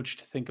of coached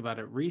to think about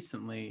it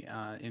recently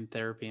in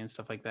therapy and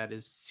stuff like that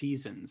is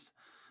seasons.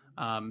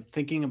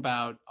 Thinking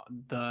about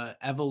the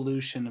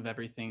evolution of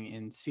everything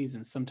in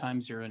seasons.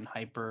 Sometimes you're in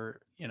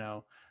hyper,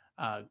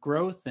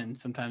 growth, and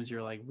sometimes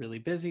you're like really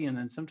busy, and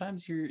then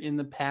sometimes you're in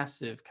the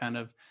passive kind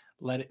of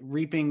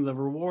reaping the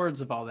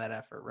rewards of all that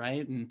effort,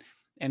 right? And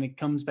it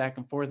comes back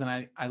and forth. And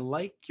I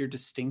like your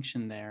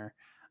distinction there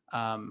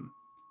um,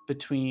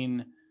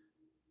 between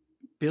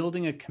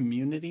building a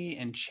community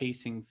and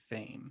chasing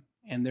fame.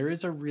 And there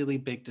is a really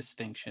big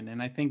distinction.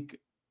 And I think,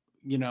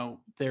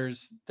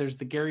 there's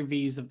the Gary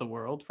V's of the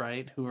world,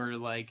 right? Who are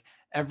like,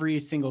 every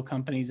single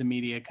company is a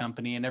media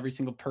company and every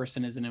single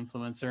person is an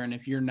influencer. And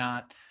if you're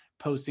not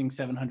posting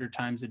 700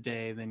 times a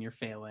day, then you're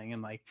failing.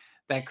 And like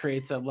that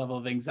creates a level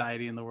of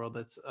anxiety in the world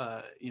that's,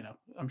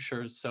 I'm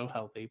sure is so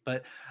healthy.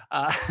 But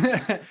uh,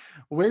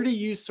 where do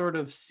you sort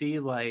of see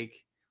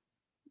like,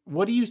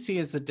 what do you see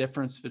as the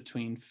difference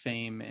between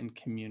fame and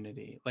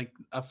community? Like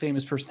a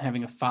famous person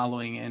having a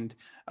following and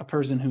a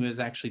person who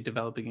is actually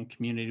developing a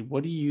community.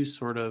 What do you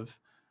sort of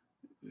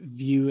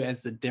view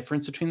as the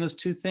difference between those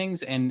two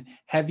things? And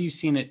have you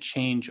seen it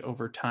change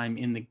over time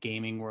in the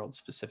gaming world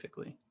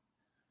specifically?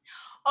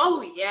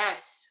 oh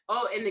yes.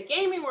 Oh, in the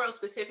gaming world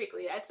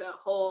specifically, that's a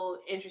whole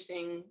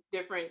interesting,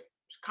 different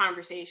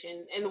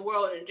conversation. In the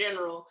world in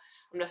general,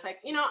 I'm just like,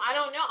 I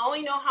don't know. I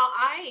only know how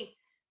I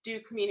do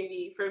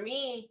community. For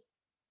me,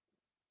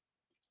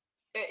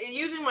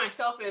 using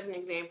myself as an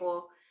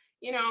example,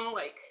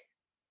 like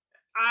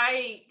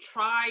I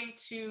try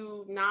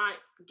to not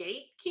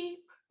gatekeep,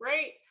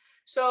 right?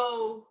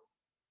 So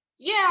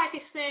yeah, I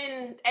could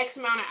spend X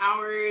amount of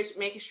hours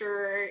making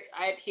sure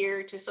I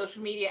adhere to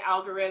social media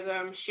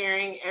algorithms,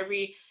 sharing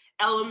every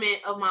element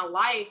of my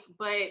life.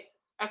 But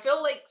I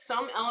feel like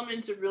some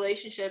elements of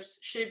relationships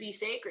should be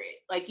sacred.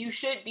 Like you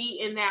should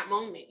be in that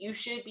moment, you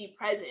should be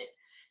present.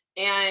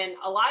 And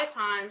a lot of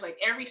times, like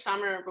every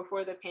summer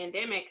before the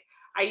pandemic,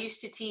 I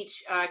used to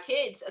teach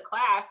kids a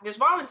class, just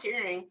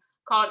volunteering,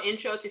 called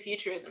Intro to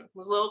Futurism. It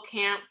was a little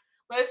camp,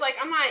 but it's like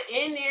I'm not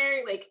in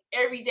there like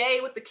every day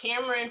with the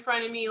camera in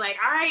front of me, like,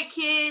 all right,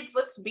 kids,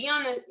 let's be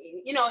on the,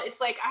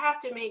 it's like I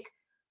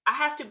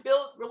have to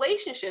build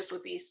relationships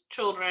with these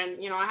children.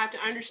 I have to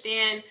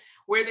understand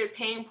where their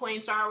pain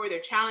points are, where their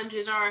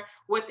challenges are,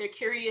 what they're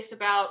curious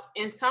about.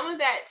 And some of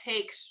that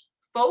takes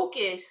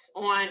focus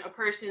on a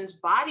person's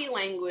body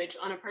language,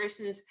 on a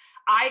person's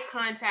eye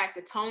contact,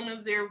 the tone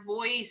of their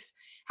voice,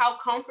 how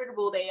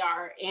comfortable they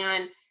are.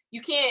 And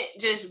you can't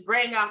just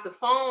bring out the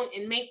phone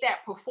and make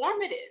that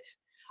performative.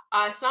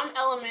 Some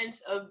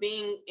elements of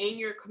being in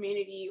your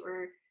community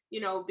or,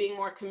 being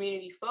more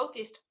community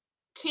focused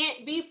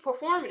can't be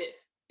performative.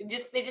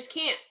 They just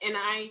can't. And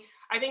I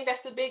think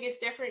that's the biggest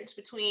difference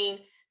between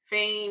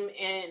fame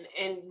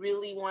and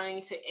really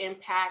wanting to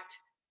impact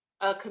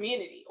a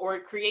community or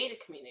create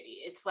a community.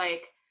 It's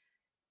like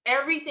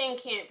everything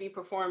can't be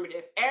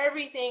performative.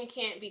 Everything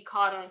can't be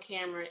caught on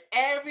camera.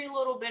 Every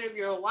little bit of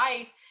your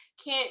life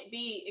can't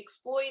be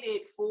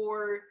exploited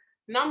for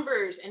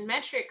numbers and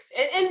metrics.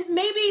 And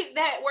maybe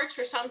that works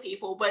for some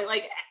people, but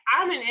like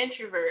I'm an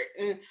introvert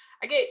and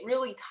I get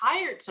really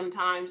tired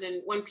sometimes.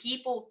 And when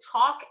people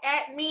talk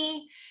at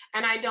me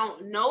and I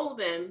don't know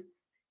them,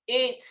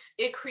 it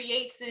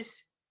creates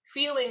this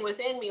feeling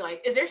within me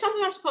like, is there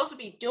something I'm supposed to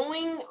be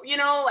doing?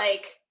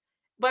 Like,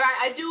 but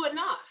I do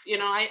enough.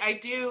 I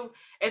do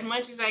as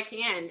much as I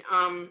can.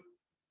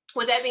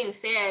 With that being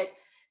said,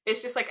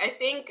 it's just like I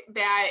think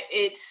that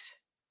it's,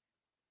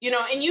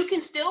 and you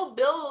can still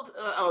build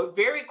a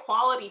very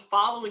quality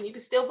following. You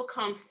can still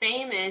become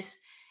famous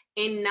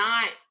and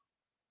not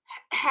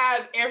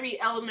have every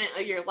element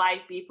of your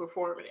life be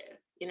performative.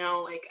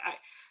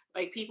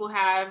 Like people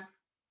have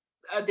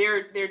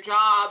their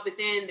job, but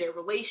then their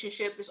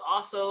relationship is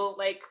also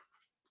like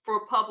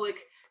for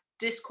public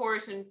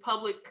discourse and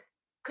public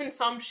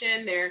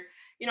consumption. They're,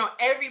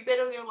 every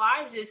bit of their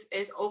lives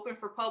is open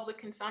for public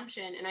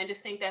consumption. And I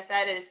just think that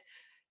that is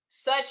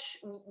such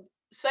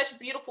such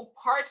beautiful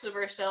parts of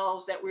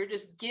ourselves that we're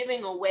just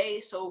giving away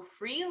so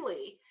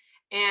freely.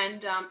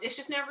 And it's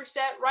just never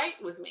set right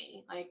with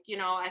me. Like,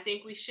 I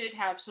think we should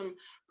have some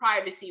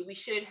privacy. We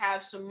should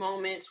have some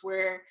moments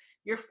where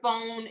your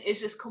phone is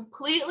just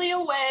completely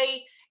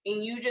away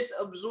and you just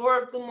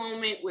absorb the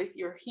moment with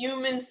your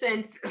human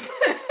senses.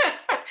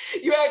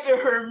 You have to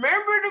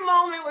remember the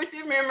moment with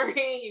your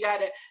memory. You got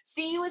to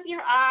see with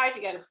your eyes.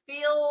 You got to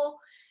feel.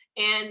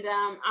 And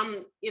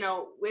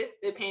with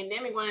the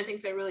pandemic, one of the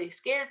things that really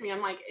scared me,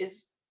 I'm like,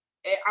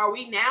 are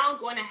we now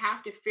going to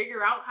have to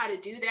figure out how to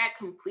do that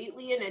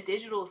completely in a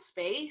digital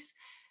space?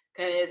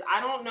 Because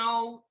I don't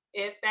know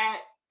if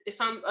that is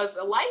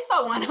a life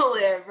I want to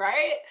live,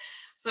 right?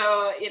 So,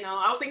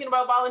 I was thinking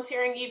about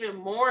volunteering even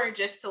more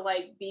just to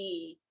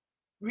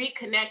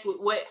reconnect with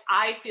what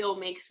I feel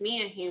makes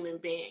me a human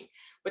being,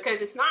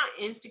 because it's not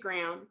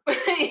Instagram.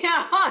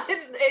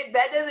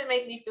 That doesn't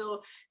make me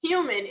feel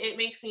human. It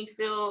makes me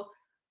feel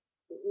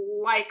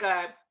like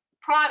a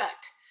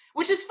product,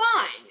 which is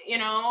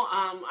fine.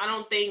 I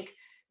don't think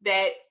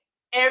that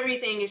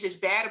everything is just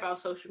bad about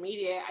social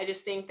media. I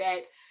just think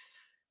that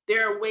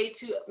there are way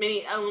too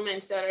many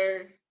elements that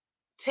are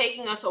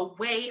taking us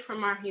away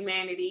from our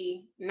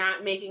humanity,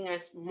 not making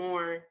us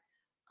more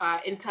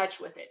in touch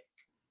with it.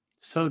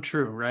 So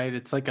true, right?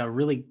 It's like a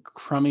really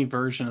crummy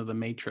version of the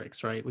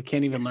Matrix, right? We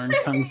can't even learn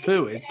Kung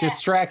Fu. It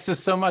distracts us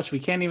so much. We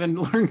can't even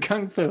learn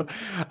Kung Fu.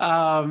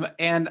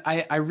 And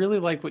I really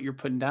like what you're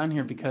putting down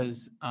here,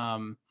 because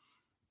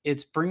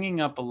it's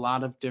bringing up a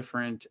lot of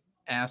different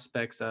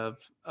aspects of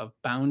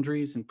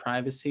boundaries and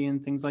privacy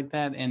and things like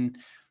that. And,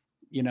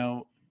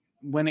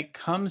 when it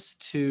comes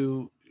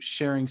to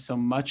sharing so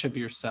much of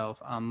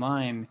yourself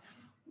online,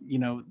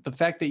 the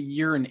fact that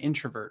you're an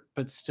introvert,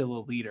 but still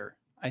a leader,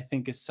 I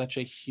think is such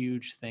a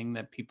huge thing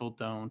that people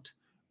don't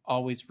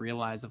always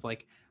realize, of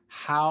like,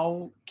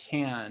 how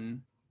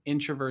can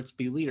introverts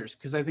be leaders?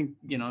 Because I think,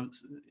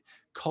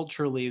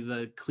 culturally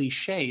the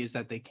cliche is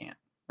that they can't,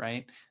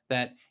 right?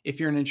 That if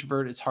you're an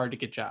introvert, it's hard to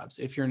get jobs.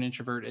 If you're an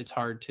introvert, it's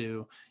hard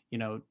to,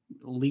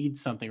 lead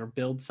something or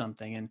build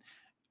something. And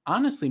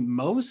honestly,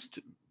 most,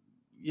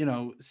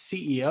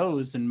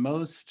 CEOs and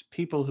most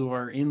people who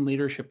are in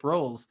leadership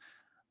roles,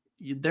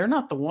 they're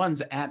not the ones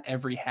at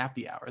every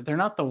happy hour. They're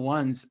the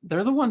ones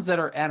that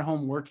are at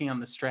home working on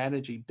the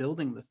strategy,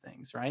 building the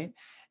things, right?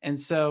 And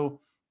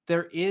so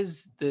there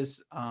is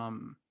this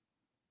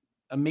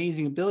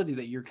amazing ability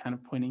that you're kind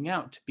of pointing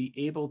out, to be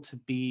able to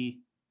be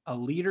a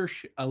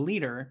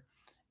leader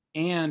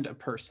and a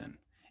person.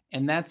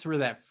 And that's where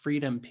that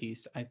freedom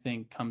piece, I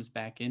think, comes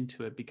back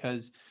into it,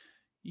 because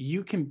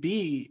you can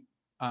be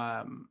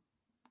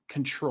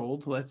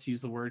controlled. Let's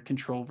use the word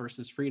control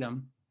versus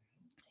freedom.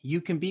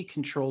 You can be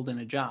controlled in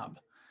a job,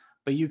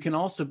 but you can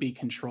also be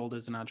controlled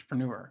as an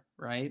entrepreneur,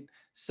 right?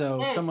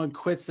 So someone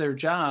quits their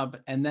job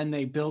and then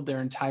they build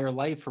their entire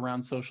life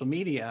around social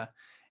media.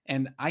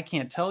 And I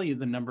can't tell you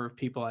the number of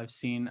people I've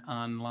seen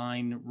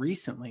online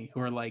recently who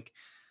are like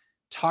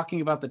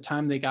talking about the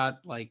time they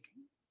got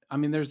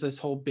there's this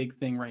whole big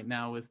thing right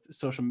now with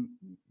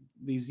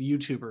these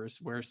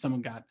YouTubers where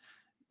someone got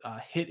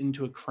hit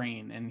into a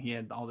crane and he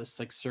had all this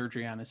like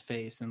surgery on his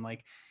face, and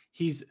like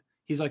he's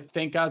like,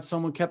 thank God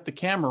someone kept the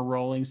camera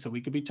rolling so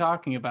we could be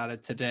talking about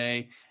it today.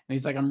 And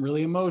he's like, I'm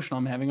really emotional,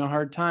 I'm having a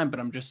hard time, but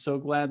I'm just so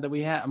glad that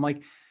I'm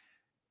like,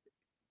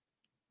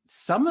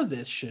 some of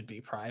this should be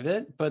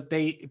private, but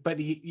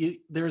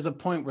there's a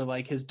point where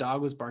like his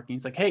dog was barking,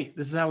 he's like, hey,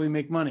 this is how we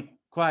make money,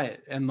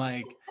 quiet. And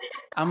like,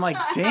 I'm like,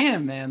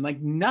 damn, man, like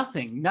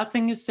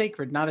nothing is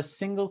sacred. Not a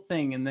single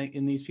thing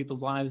in these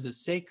people's lives is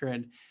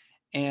sacred.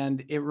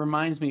 And it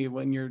reminds me,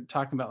 when you're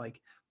talking about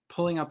like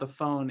pulling out the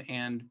phone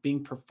and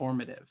being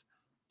performative,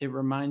 it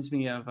reminds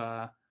me of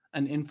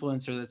an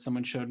influencer that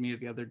someone showed me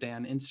the other day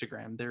on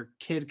Instagram. Their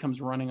kid comes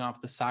running off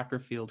the soccer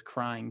field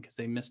crying because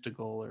they missed a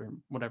goal or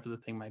whatever the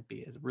thing might be.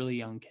 It's a really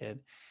young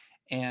kid.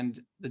 And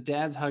the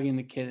dad's hugging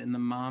the kid and the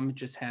mom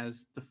just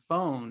has the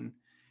phone,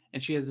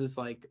 and she has this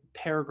like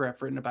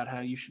paragraph written about how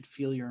you should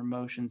feel your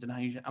emotions and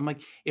I'm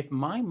like, if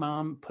my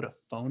mom put a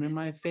phone in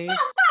my face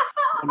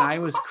when I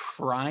was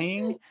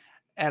crying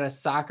at a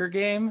soccer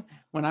game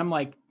when I'm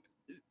like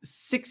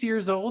 6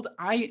 years old,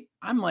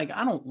 I'm like,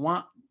 I don't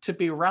want to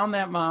be around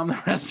that mom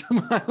the rest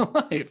of my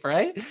life,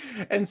 right?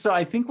 And so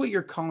I think what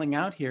you're calling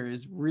out here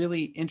is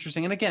really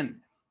interesting. And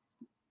again,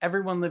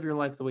 everyone live your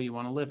life the way you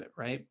want to live it,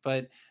 right?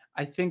 But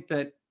I think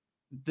that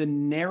the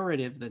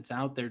narrative that's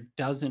out there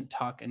doesn't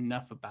talk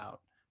enough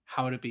about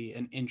how to be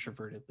an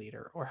introverted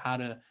leader or how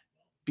to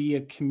be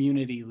a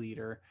community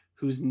leader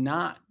who's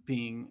not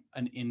being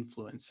an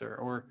influencer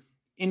or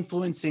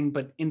influencing,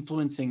 but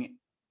influencing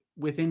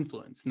with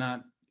influence,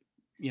 not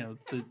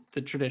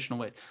the traditional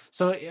ways.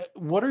 So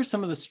what are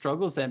some of the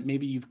struggles that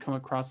maybe you've come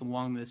across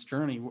along this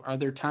journey? Are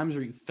there times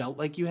where you felt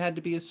like you had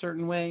to be a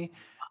certain way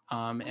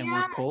and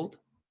were pulled?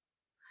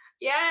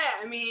 Yeah,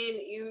 I mean,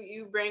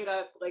 you bring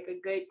up like a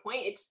good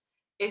point.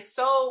 It's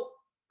so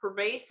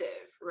pervasive,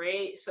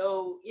 right?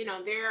 So,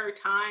 there are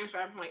times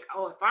where I'm like,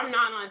 oh, if I'm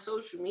not on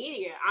social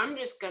media, I'm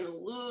just going to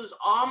lose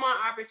all my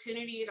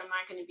opportunities. I'm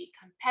not going to be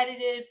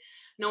competitive.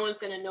 No one's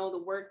going to know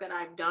the work that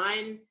I've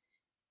done.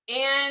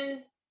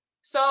 And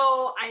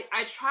So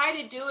I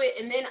try to do it,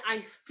 and then I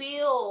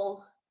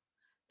feel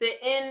the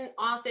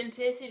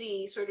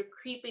inauthenticity sort of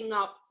creeping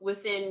up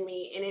within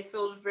me, and it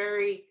feels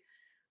very.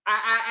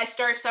 I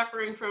start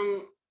suffering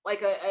from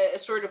like a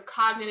sort of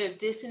cognitive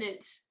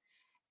dissonance,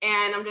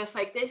 and I'm just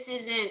like, this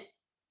isn't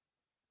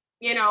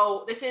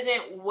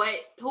what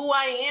who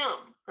I am,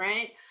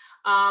 right?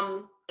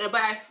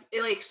 But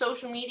like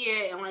social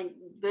media and like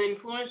the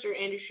influencer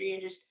industry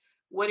and just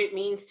what it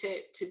means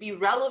to be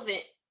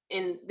relevant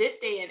in this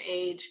day and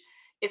age.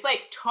 It's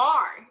like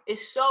tar.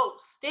 It's so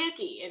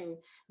sticky and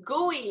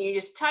gooey. You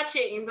just touch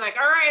it and you be like,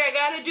 all right, I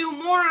got to do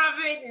more of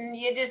it. And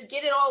you just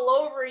get it all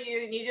over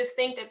you. And you just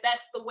think that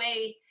that's the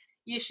way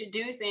you should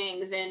do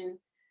things. And,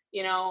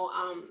 you know,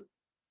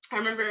 I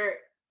remember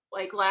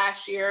like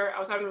last year, I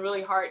was having a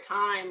really hard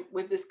time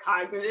with this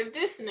cognitive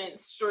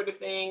dissonance sort of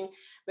thing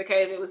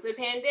because it was the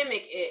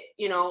pandemic.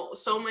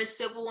 So much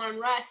civil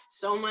unrest,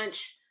 so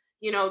much,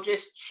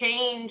 just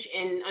change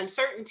and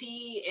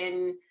uncertainty,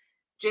 and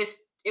just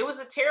it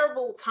was a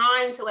terrible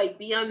time to like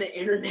be on the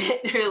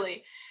internet,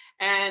 really.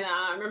 And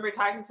I remember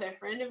talking to a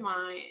friend of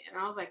mine, and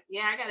I was like,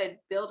 "Yeah, I got to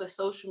build a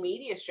social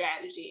media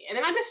strategy." And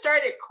then I just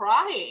started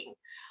crying.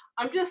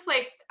 I'm just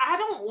like, I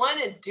don't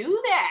want to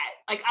do that.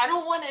 Like, I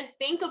don't want to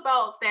think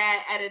about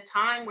that at a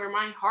time where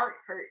my heart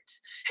hurts.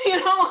 You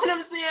know what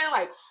I'm saying?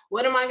 Like,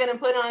 what am I going to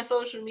put on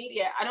social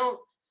media? I don't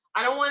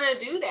want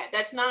to do that.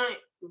 That's not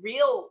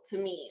real to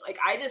me. Like,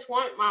 I just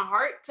want my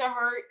heart to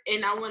hurt,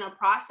 and I want to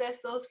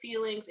process those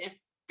feelings and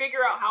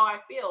figure out how I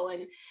feel.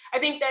 And I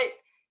think that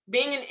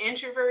being an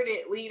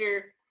introverted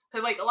leader,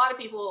 because like a lot of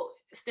people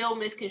still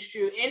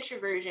misconstrue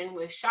introversion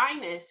with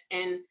shyness.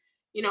 And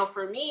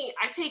for me,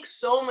 I take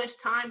so much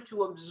time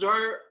to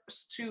observe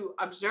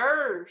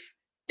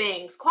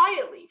things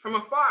quietly from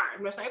afar.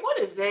 I'm just like, what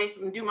is this?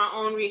 And do my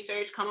own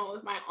research, come up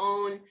with my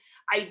own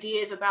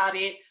ideas about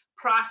it,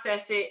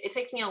 process it. It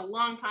takes me a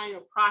long time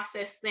to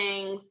process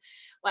things.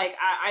 Like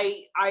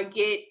I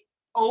get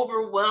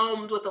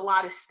overwhelmed with a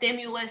lot of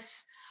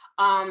stimulus.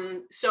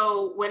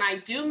 So when I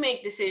do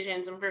make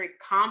decisions, I'm very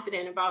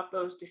confident about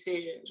those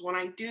decisions. When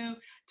I do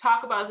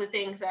talk about the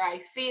things that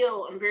I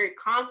feel, I'm very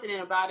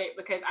confident about it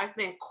because I've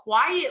been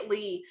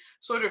quietly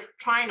sort of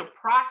trying to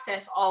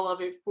process all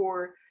of it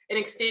for an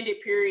extended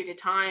period of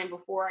time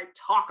before I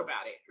talk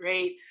about it,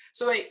 right?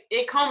 So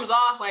it comes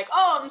off like,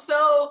 oh, I'm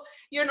so,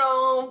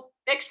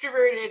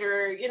 extroverted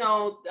or,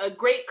 a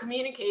great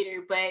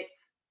communicator, but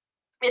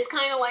it's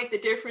kind of like the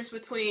difference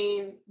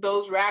between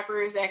those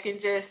rappers that can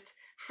just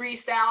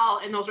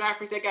freestyle and those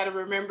rappers that got to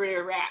remember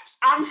their raps.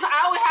 I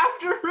would have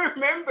to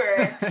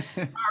remember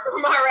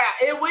my rap.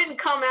 It wouldn't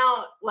come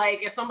out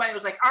like if somebody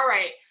was like, all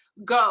right,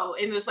 go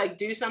and just like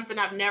do something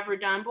I've never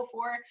done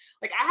before.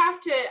 Like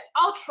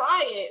I'll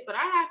try it, but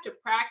I have to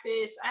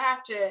practice. I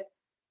have to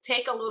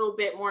take a little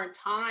bit more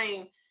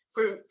time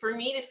for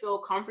me to feel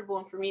comfortable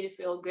and for me to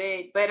feel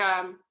good. But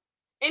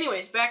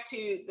anyways, back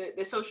to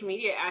the social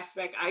media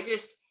aspect.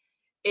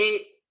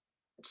 It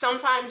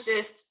sometimes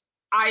just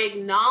I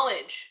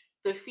acknowledge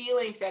the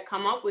feelings that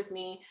come up with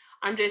me.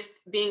 I'm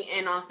just being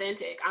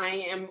inauthentic.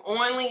 I am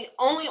only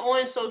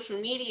on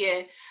social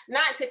media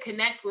not to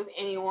connect with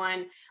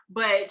anyone,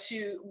 but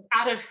to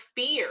out of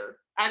fear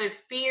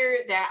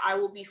that I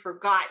will be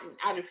forgotten,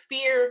 out of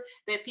fear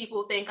that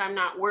people think I'm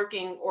not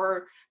working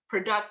or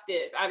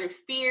productive, out of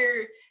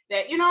fear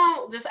that,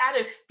 just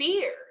out of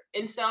fear.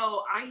 And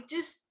so I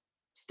just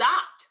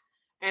stopped.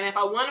 And if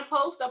I want to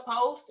post, I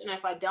post. And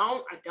if I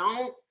don't, I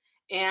don't.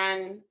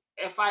 And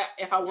if I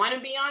want to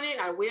be on it,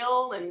 I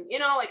will. And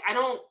like I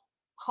don't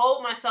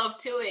hold myself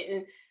to it.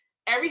 And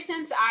ever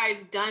since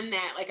I've done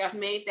that, like I've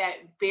made that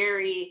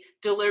very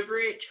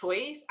deliberate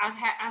choice,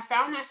 I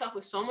found myself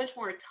with so much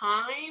more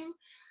time.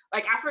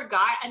 Like I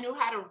forgot I knew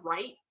how to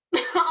write.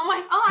 I'm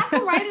like, oh, I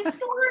can write a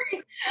story.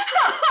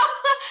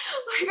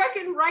 Like I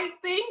can write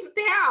things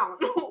down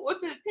with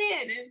a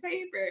pen and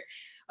paper.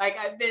 Like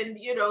I've been,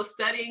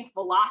 studying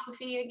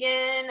philosophy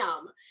again.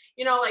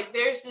 Like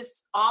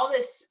there's all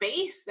this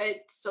space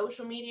that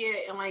social media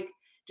and like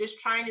just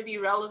trying to be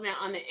relevant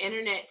on the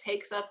internet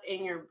takes up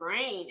in your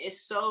brain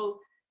is so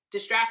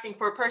distracting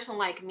for a person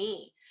like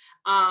me.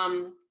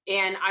 And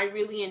I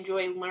really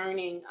enjoy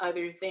learning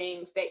other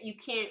things that you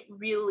can't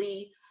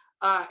really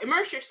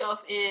immerse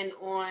yourself in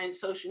on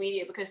social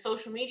media, because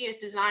social media is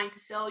designed to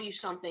sell you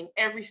something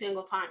every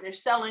single time. They're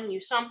selling you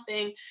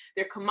something,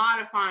 they're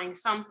commodifying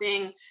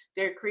something,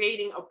 they're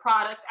creating a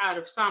product out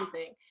of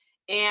something.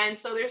 And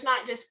so there's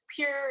not just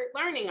pure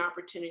learning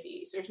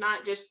opportunities. There's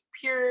not just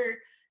pure,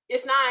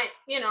 it's not,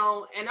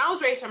 and I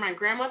was raised by my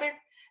grandmother.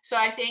 So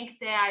I think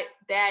that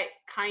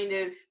kind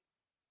of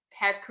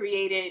has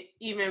created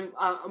even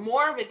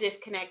more of a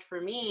disconnect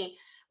for me,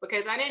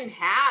 because I didn't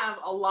have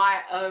a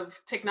lot of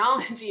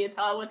technology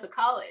until I went to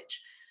college.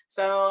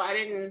 So I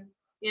didn't,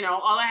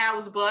 all I had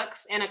was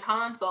books and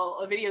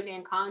a video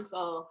game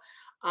console.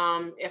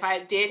 If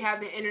I did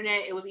have the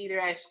internet, it was either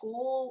at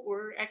school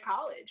or at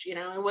college.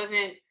 It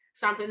wasn't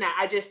something that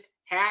I just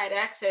had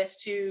access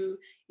to,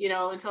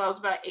 until I was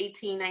about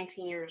 18,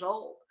 19 years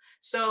old.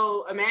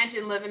 So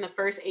imagine living the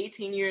first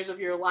 18 years of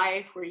your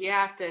life where you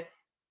have to,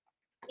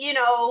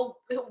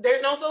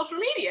 there's no social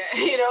media,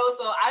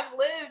 so I've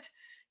lived,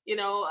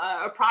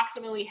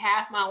 approximately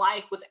half my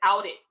life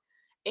without it.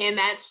 And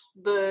that's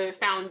the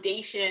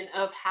foundation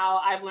of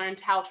how I've learned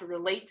how to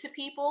relate to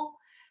people.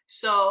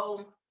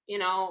 So,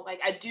 like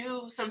I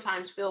do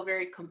sometimes feel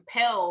very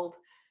compelled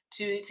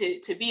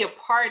to be a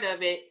part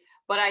of it,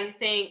 but I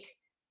think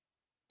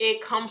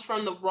it comes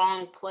from the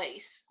wrong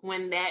place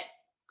when that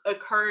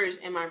occurs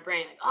in my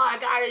brain. Like, oh, I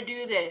gotta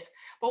do this.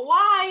 But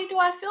why do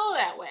I feel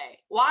that way?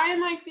 Why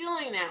am I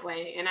feeling that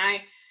way? And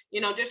I,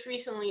 just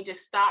recently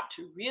just stopped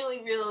to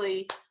really,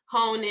 really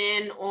hone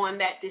in on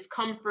that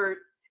discomfort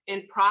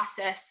and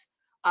process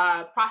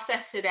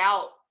it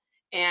out,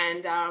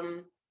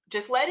 and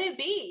just let it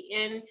be.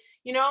 And,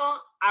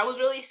 I was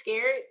really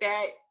scared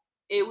that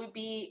it would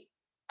be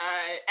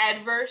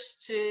adverse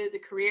to the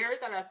career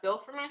that I've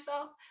built for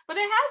myself, but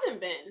it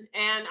hasn't been.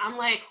 And I'm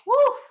like,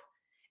 whoo.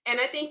 And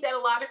I think that a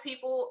lot of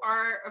people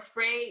are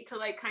afraid to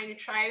like kind of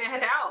try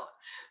that out.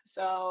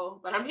 So,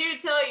 but I'm here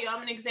to tell you,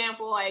 I'm an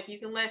example. Like you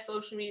can let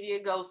social media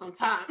go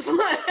sometimes,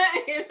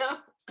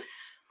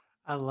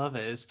 I love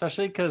it,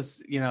 especially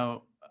because,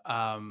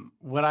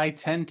 what I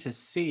tend to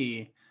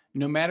see,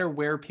 no matter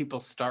where people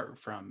start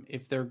from,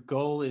 if their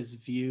goal is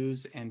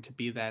views and to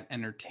be that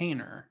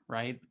entertainer,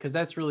 right? Because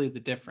that's really the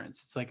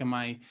difference. It's like, am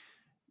I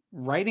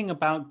writing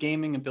about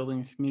gaming and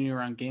building a community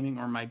around gaming,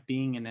 or am I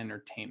being an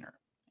entertainer?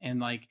 And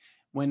like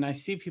when I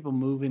see people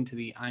move into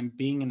the I'm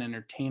being an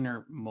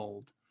entertainer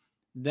mold,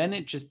 then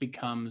it just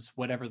becomes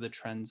whatever the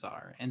trends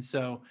are. And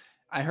so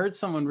I heard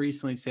someone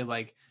recently say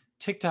like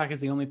TikTok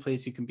is the only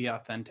place you can be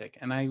authentic.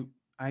 And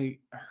I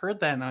heard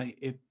that and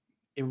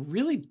it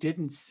really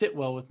didn't sit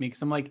well with me,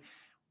 because I'm like,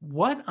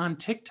 what on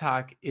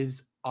TikTok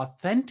is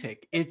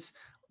authentic? It's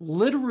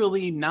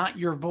literally not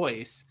your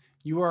voice.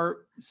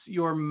 You're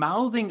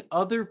mouthing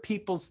other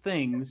people's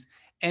things,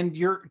 and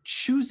you're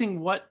choosing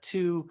what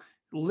to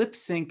lip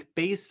sync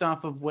based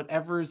off of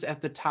whatever's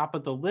at the top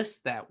of the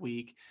list that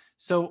week.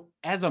 So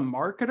as a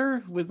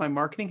marketer with my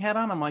marketing hat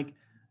on, I'm like,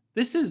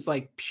 this is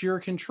like pure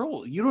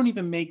control. You don't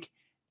even make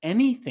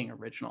anything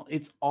original.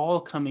 It's all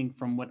coming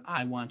from what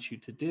I want you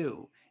to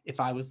do if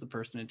I was the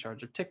person in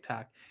charge of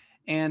TikTok.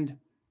 And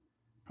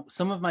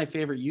some of my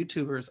favorite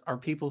YouTubers are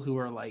people who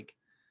are like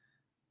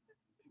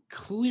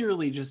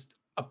clearly just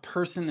a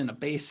person in a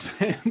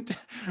basement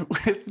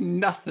with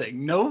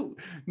nothing,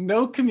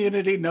 no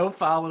community, no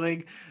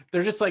following.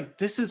 They're just like,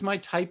 this is my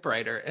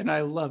typewriter and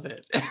I love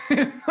it.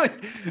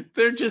 Like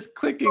they're just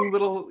clicking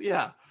little,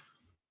 yeah.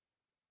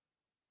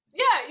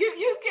 Yeah,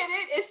 you get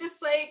it. It's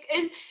just like,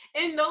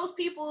 and those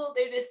people,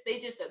 they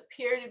just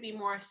appear to be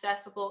more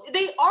accessible.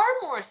 They are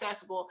more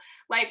accessible.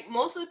 Like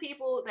most of the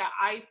people that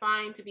I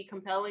find to be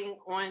compelling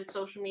on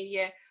social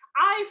media,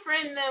 I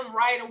friend them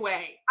right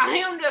away. I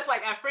am just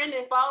like, I friend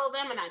and follow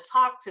them and I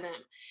talk to them.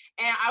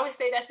 And I would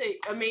say that's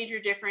a major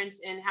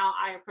difference in how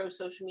I approach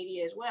social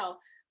media as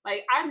well.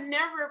 Like I've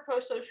never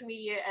approached social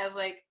media as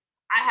like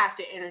I have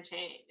to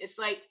entertain. It's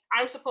like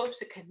I'm supposed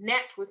to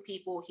connect with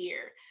people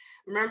here.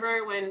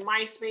 Remember when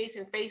MySpace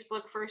and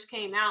Facebook first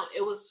came out,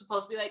 it was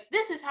supposed to be like,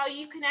 this is how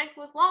you connect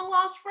with long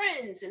lost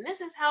friends. And this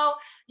is how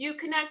you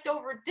connect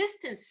over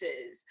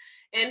distances.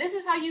 And this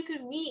is how you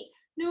can meet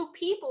new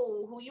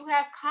people who you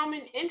have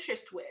common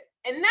interest with.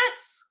 And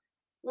that's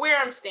where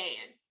I'm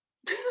staying.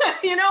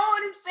 You know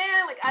what I'm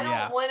saying? Like, I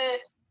Yeah. don't want to,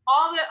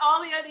 all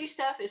the other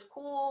stuff is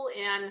cool.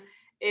 And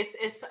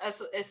it's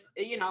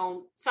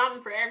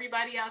something for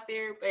everybody out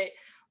there. But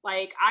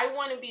like, I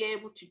want to be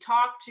able to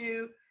talk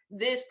to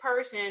this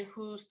person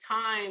whose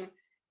time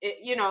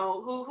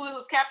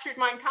who's captured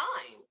my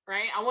time,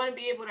 right? I want to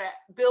be able to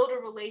build a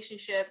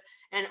relationship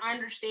and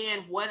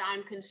understand what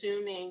I'm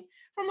consuming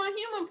from a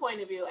human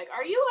point of view. Like,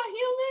 are you a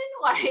human?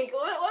 Like,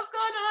 what's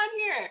going on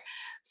here?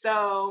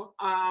 So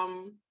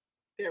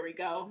there we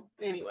go.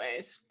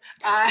 Anyways,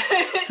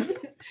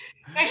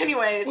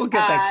 We'll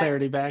get that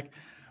clarity back.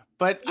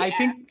 But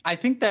yeah. I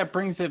think that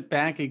brings it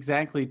back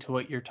exactly to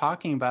what you're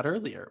talking about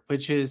earlier,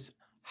 which is,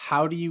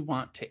 how do you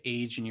want to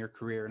age in your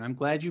career? And I'm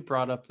glad you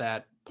brought up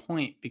that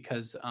point,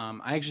 because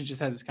I actually just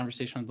had this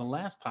conversation on the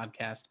last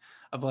podcast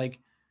of like,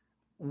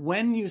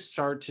 when you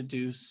start to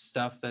do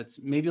stuff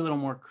that's maybe a little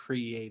more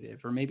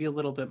creative or maybe a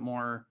little bit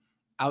more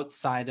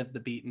outside of the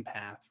beaten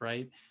path,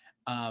 right?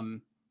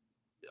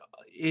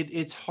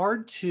 It's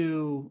hard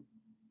to,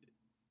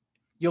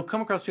 you'll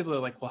come across people that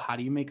are like, well, how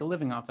do you make a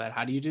living off that?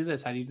 How do you do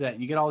this? How do you do that?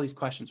 And you get all these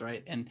questions,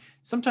 right? And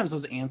sometimes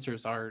those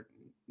answers are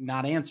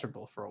not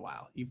answerable for a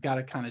while. You've got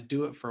to kind of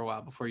do it for a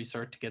while before you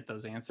start to get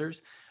those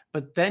answers.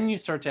 But then you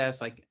start to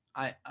ask, like,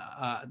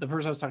 the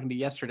person I was talking to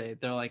yesterday,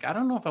 they're like, I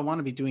don't know if I want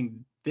to be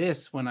doing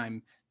this when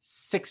I'm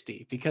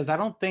 60, because I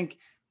don't think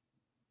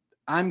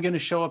I'm going to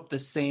show up the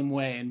same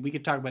way. And we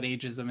could talk about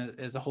ageism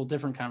as a whole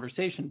different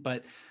conversation.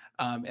 But,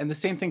 and the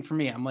same thing for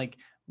me. I'm like,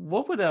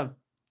 what would a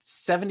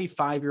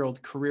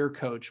 75-year-old career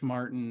coach,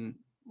 Martin,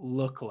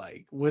 look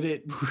like? Would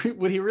it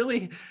would he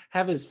really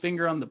have his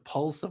finger on the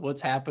pulse of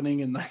what's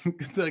happening in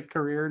the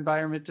career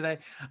environment today?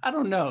 I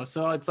don't know.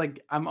 So it's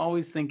like I'm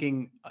always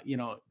thinking,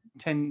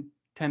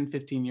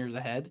 15 years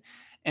ahead.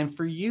 And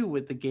for you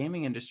with the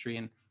gaming industry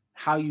and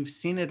how you've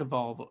seen it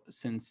evolve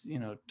since,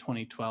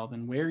 2012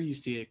 and where you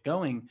see it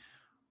going,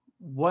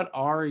 what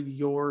are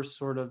your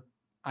sort of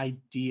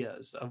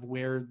ideas of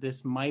where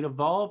this might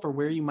evolve or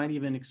where you might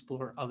even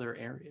explore other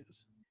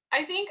areas?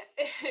 I think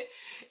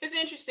it's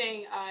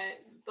interesting.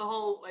 The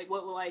whole like,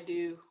 what will I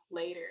do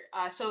later?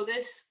 So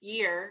this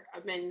year,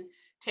 I've been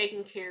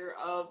taking care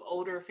of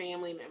older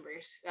family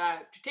members,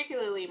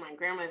 particularly my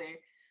grandmother,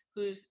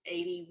 who's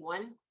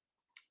 81.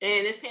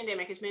 And this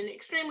pandemic has been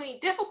extremely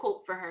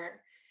difficult for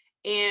her.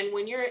 And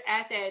when you're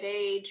at that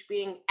age,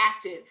 being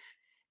active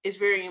is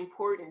very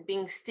important.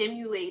 Being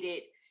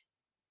stimulated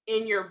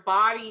in your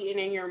body and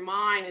in your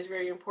mind is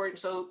very important.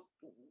 So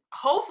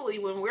hopefully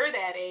when we're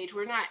that age,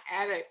 we're not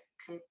at a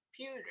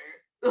computer.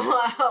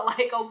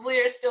 Like hopefully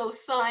there's still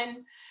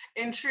sun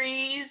and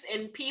trees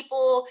and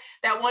people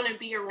that want to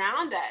be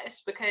around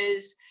us,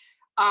 because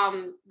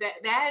that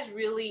has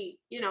really,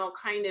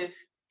 kind of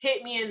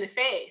hit me in the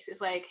face.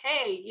 It's like,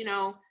 hey,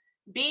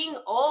 being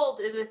old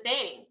is a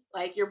thing.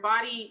 Like your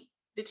body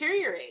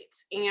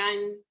deteriorates.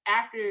 And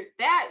after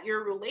that,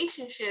 your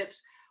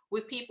relationships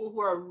with people who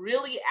are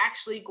really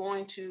actually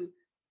going to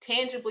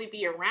tangibly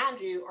be around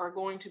you are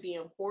going to be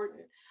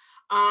important.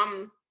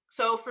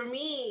 So for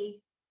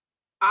me,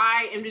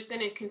 I am just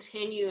going to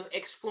continue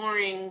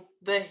exploring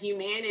the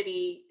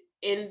humanity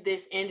in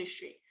this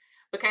industry,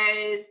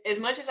 because as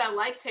much as I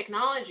like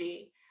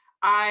technology,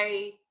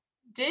 I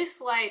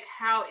dislike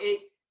how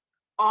it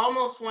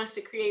almost wants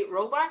to create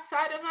robots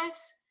out of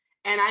us.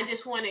 And I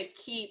just want to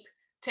keep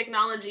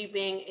technology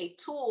being a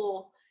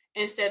tool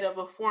instead of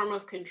a form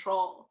of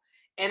control.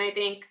 And I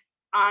think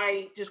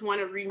I just want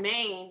to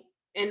remain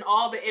in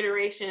all the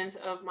iterations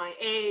of my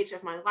age,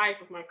 of my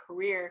life, of my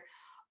career,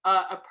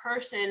 a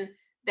person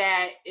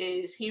that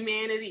is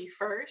humanity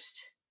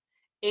first,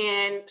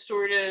 and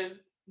sort of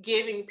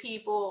giving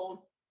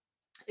people,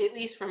 at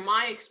least from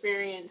my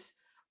experience,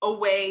 a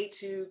way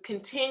to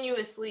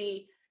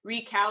continuously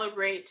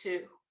recalibrate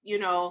to,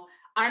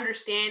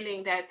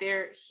 understanding that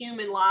their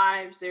human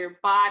lives, their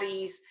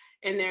bodies,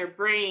 and their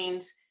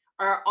brains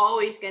are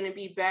always going to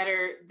be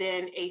better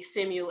than a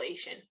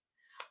simulation.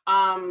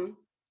 And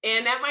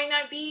that might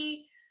not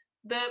be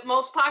the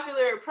most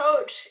popular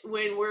approach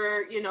when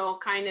we're,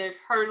 kind of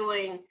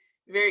hurtling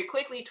very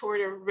quickly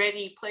toward a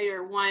Ready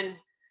Player One,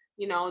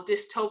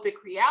 dystopic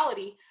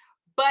reality.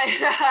 But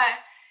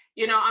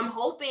I'm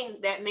hoping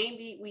that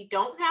maybe we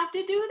don't have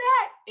to do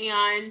that.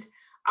 And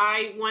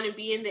I want to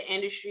be in the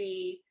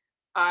industry,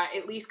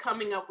 at least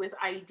coming up with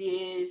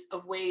ideas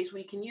of ways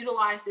we can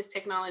utilize this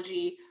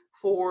technology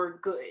for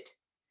good.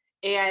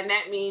 And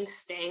that means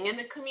staying in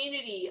the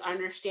community,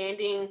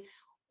 understanding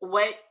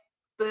what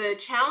the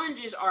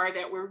challenges are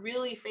that we're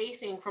really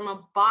facing from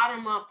a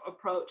bottom up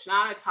approach,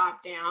 not a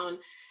top down.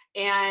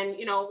 And,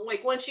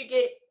 like once you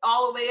get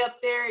all the way up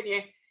there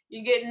and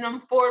you're getting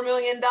them $4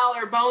 million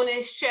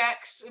bonus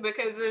checks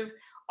because of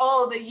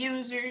all the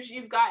users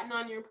you've gotten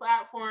on your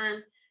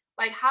platform,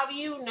 like how do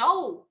you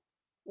know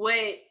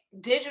what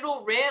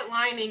digital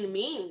redlining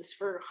means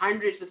for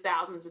hundreds of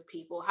thousands of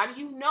people? How do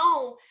you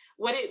know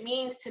what it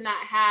means to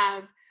not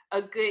have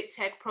a good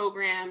tech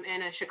program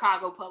in a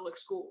Chicago public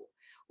school?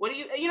 What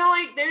do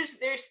like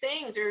there's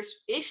things,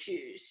 there's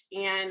issues,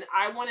 and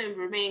I want to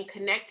remain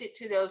connected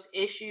to those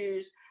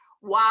issues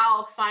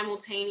while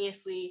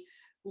simultaneously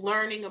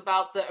learning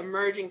about the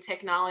emerging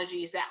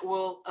technologies that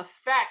will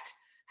affect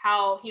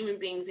how human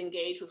beings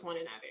engage with one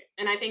another.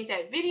 And I think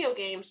that video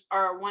games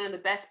are one of the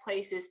best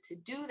places to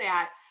do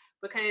that,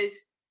 because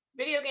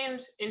video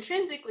games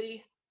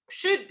intrinsically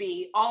should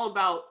be all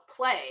about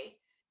play.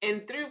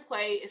 And through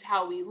play is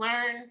how we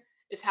learn,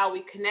 is how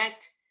we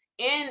connect,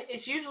 and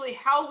it's usually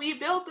how we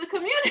build the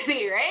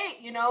community, right?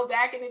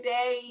 Back in the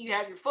day, you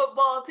have your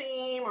football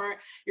team or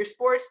your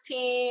sports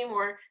team,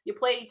 or you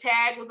play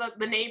tag with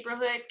the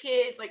neighborhood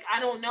kids. Like, I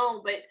don't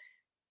know, but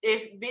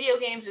if video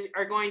games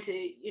are going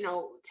to,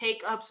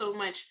 take up so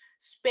much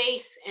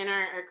space in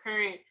our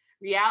current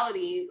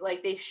reality,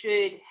 like they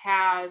should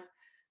have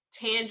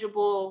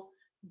tangible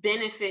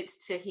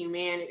benefits to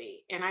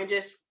humanity. And I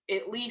just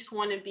at least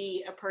want to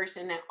be a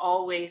person that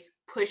always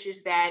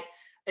pushes that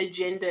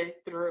agenda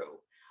through,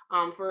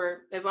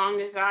 for as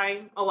long as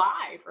I'm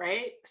alive,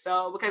 right?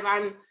 So because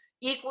I'm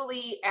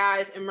equally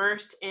as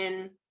immersed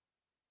in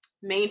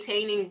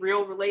maintaining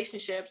real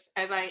relationships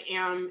as I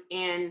am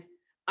in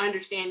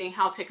understanding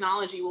how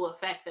technology will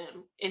affect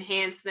them,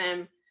 enhance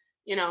them,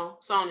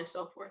 so on and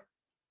so forth.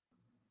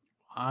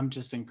 I'm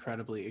just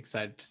incredibly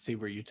excited to see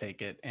where you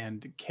take it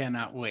and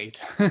cannot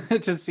wait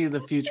to see the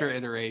future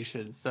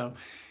iterations. So,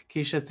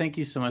 Keisha, thank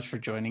you so much for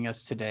joining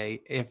us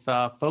today. If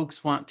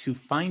folks want to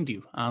find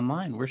you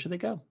online, where should they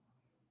go?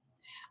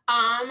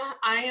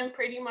 I am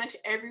pretty much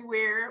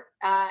everywhere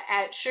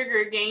at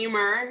Sugar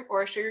Gamer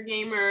or Sugar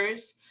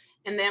Gamers.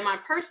 And then my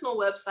personal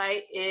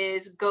website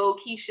is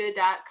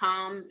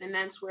gokeisha.com. And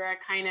that's where I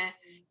kind of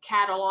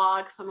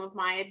catalog some of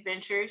my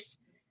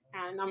adventures.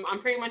 And I'm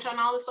pretty much on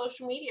all the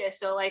social media.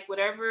 So like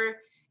whatever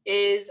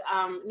is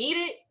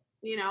needed,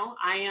 you know,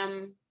 I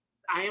am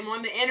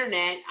on the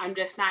internet. I'm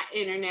just not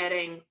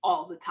interneting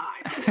all the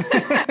time.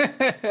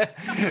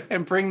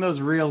 And bring those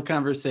real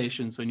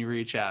conversations when you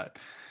reach out.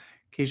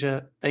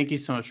 Keisha, thank you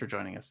so much for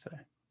joining us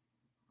today.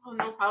 Oh,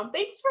 no problem.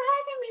 Thanks for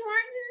having me,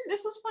 Martin.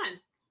 This was fun.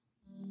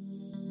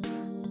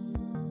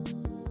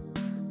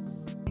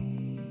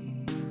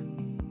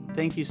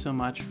 Thank you so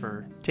much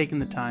for taking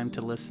the time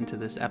to listen to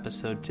this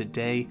episode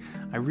today.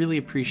 I really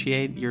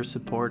appreciate your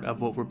support of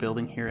what we're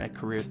building here at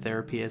Career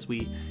Therapy as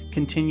we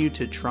continue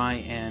to try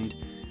and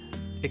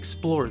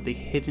explore the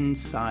hidden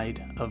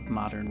side of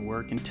modern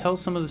work and tell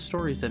some of the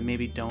stories that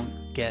maybe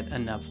don't get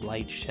enough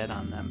light shed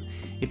on them.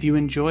 If you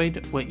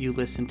enjoyed what you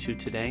listened to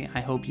today, I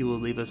hope you will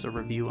leave us a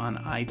review on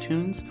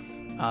iTunes.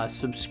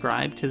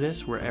 Subscribe to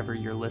this wherever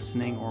you're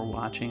listening or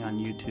watching on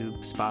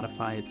YouTube,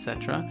 Spotify,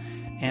 etc.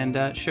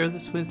 And share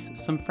this with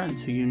some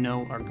friends who you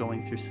know are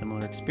going through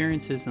similar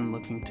experiences and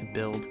looking to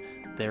build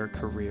their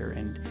career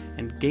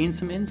and gain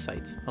some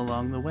insights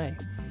along the way.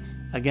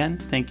 Again,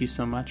 thank you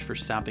so much for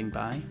stopping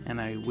by,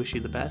 and I wish you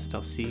the best.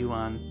 I'll see you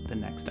on the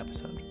next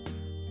episode.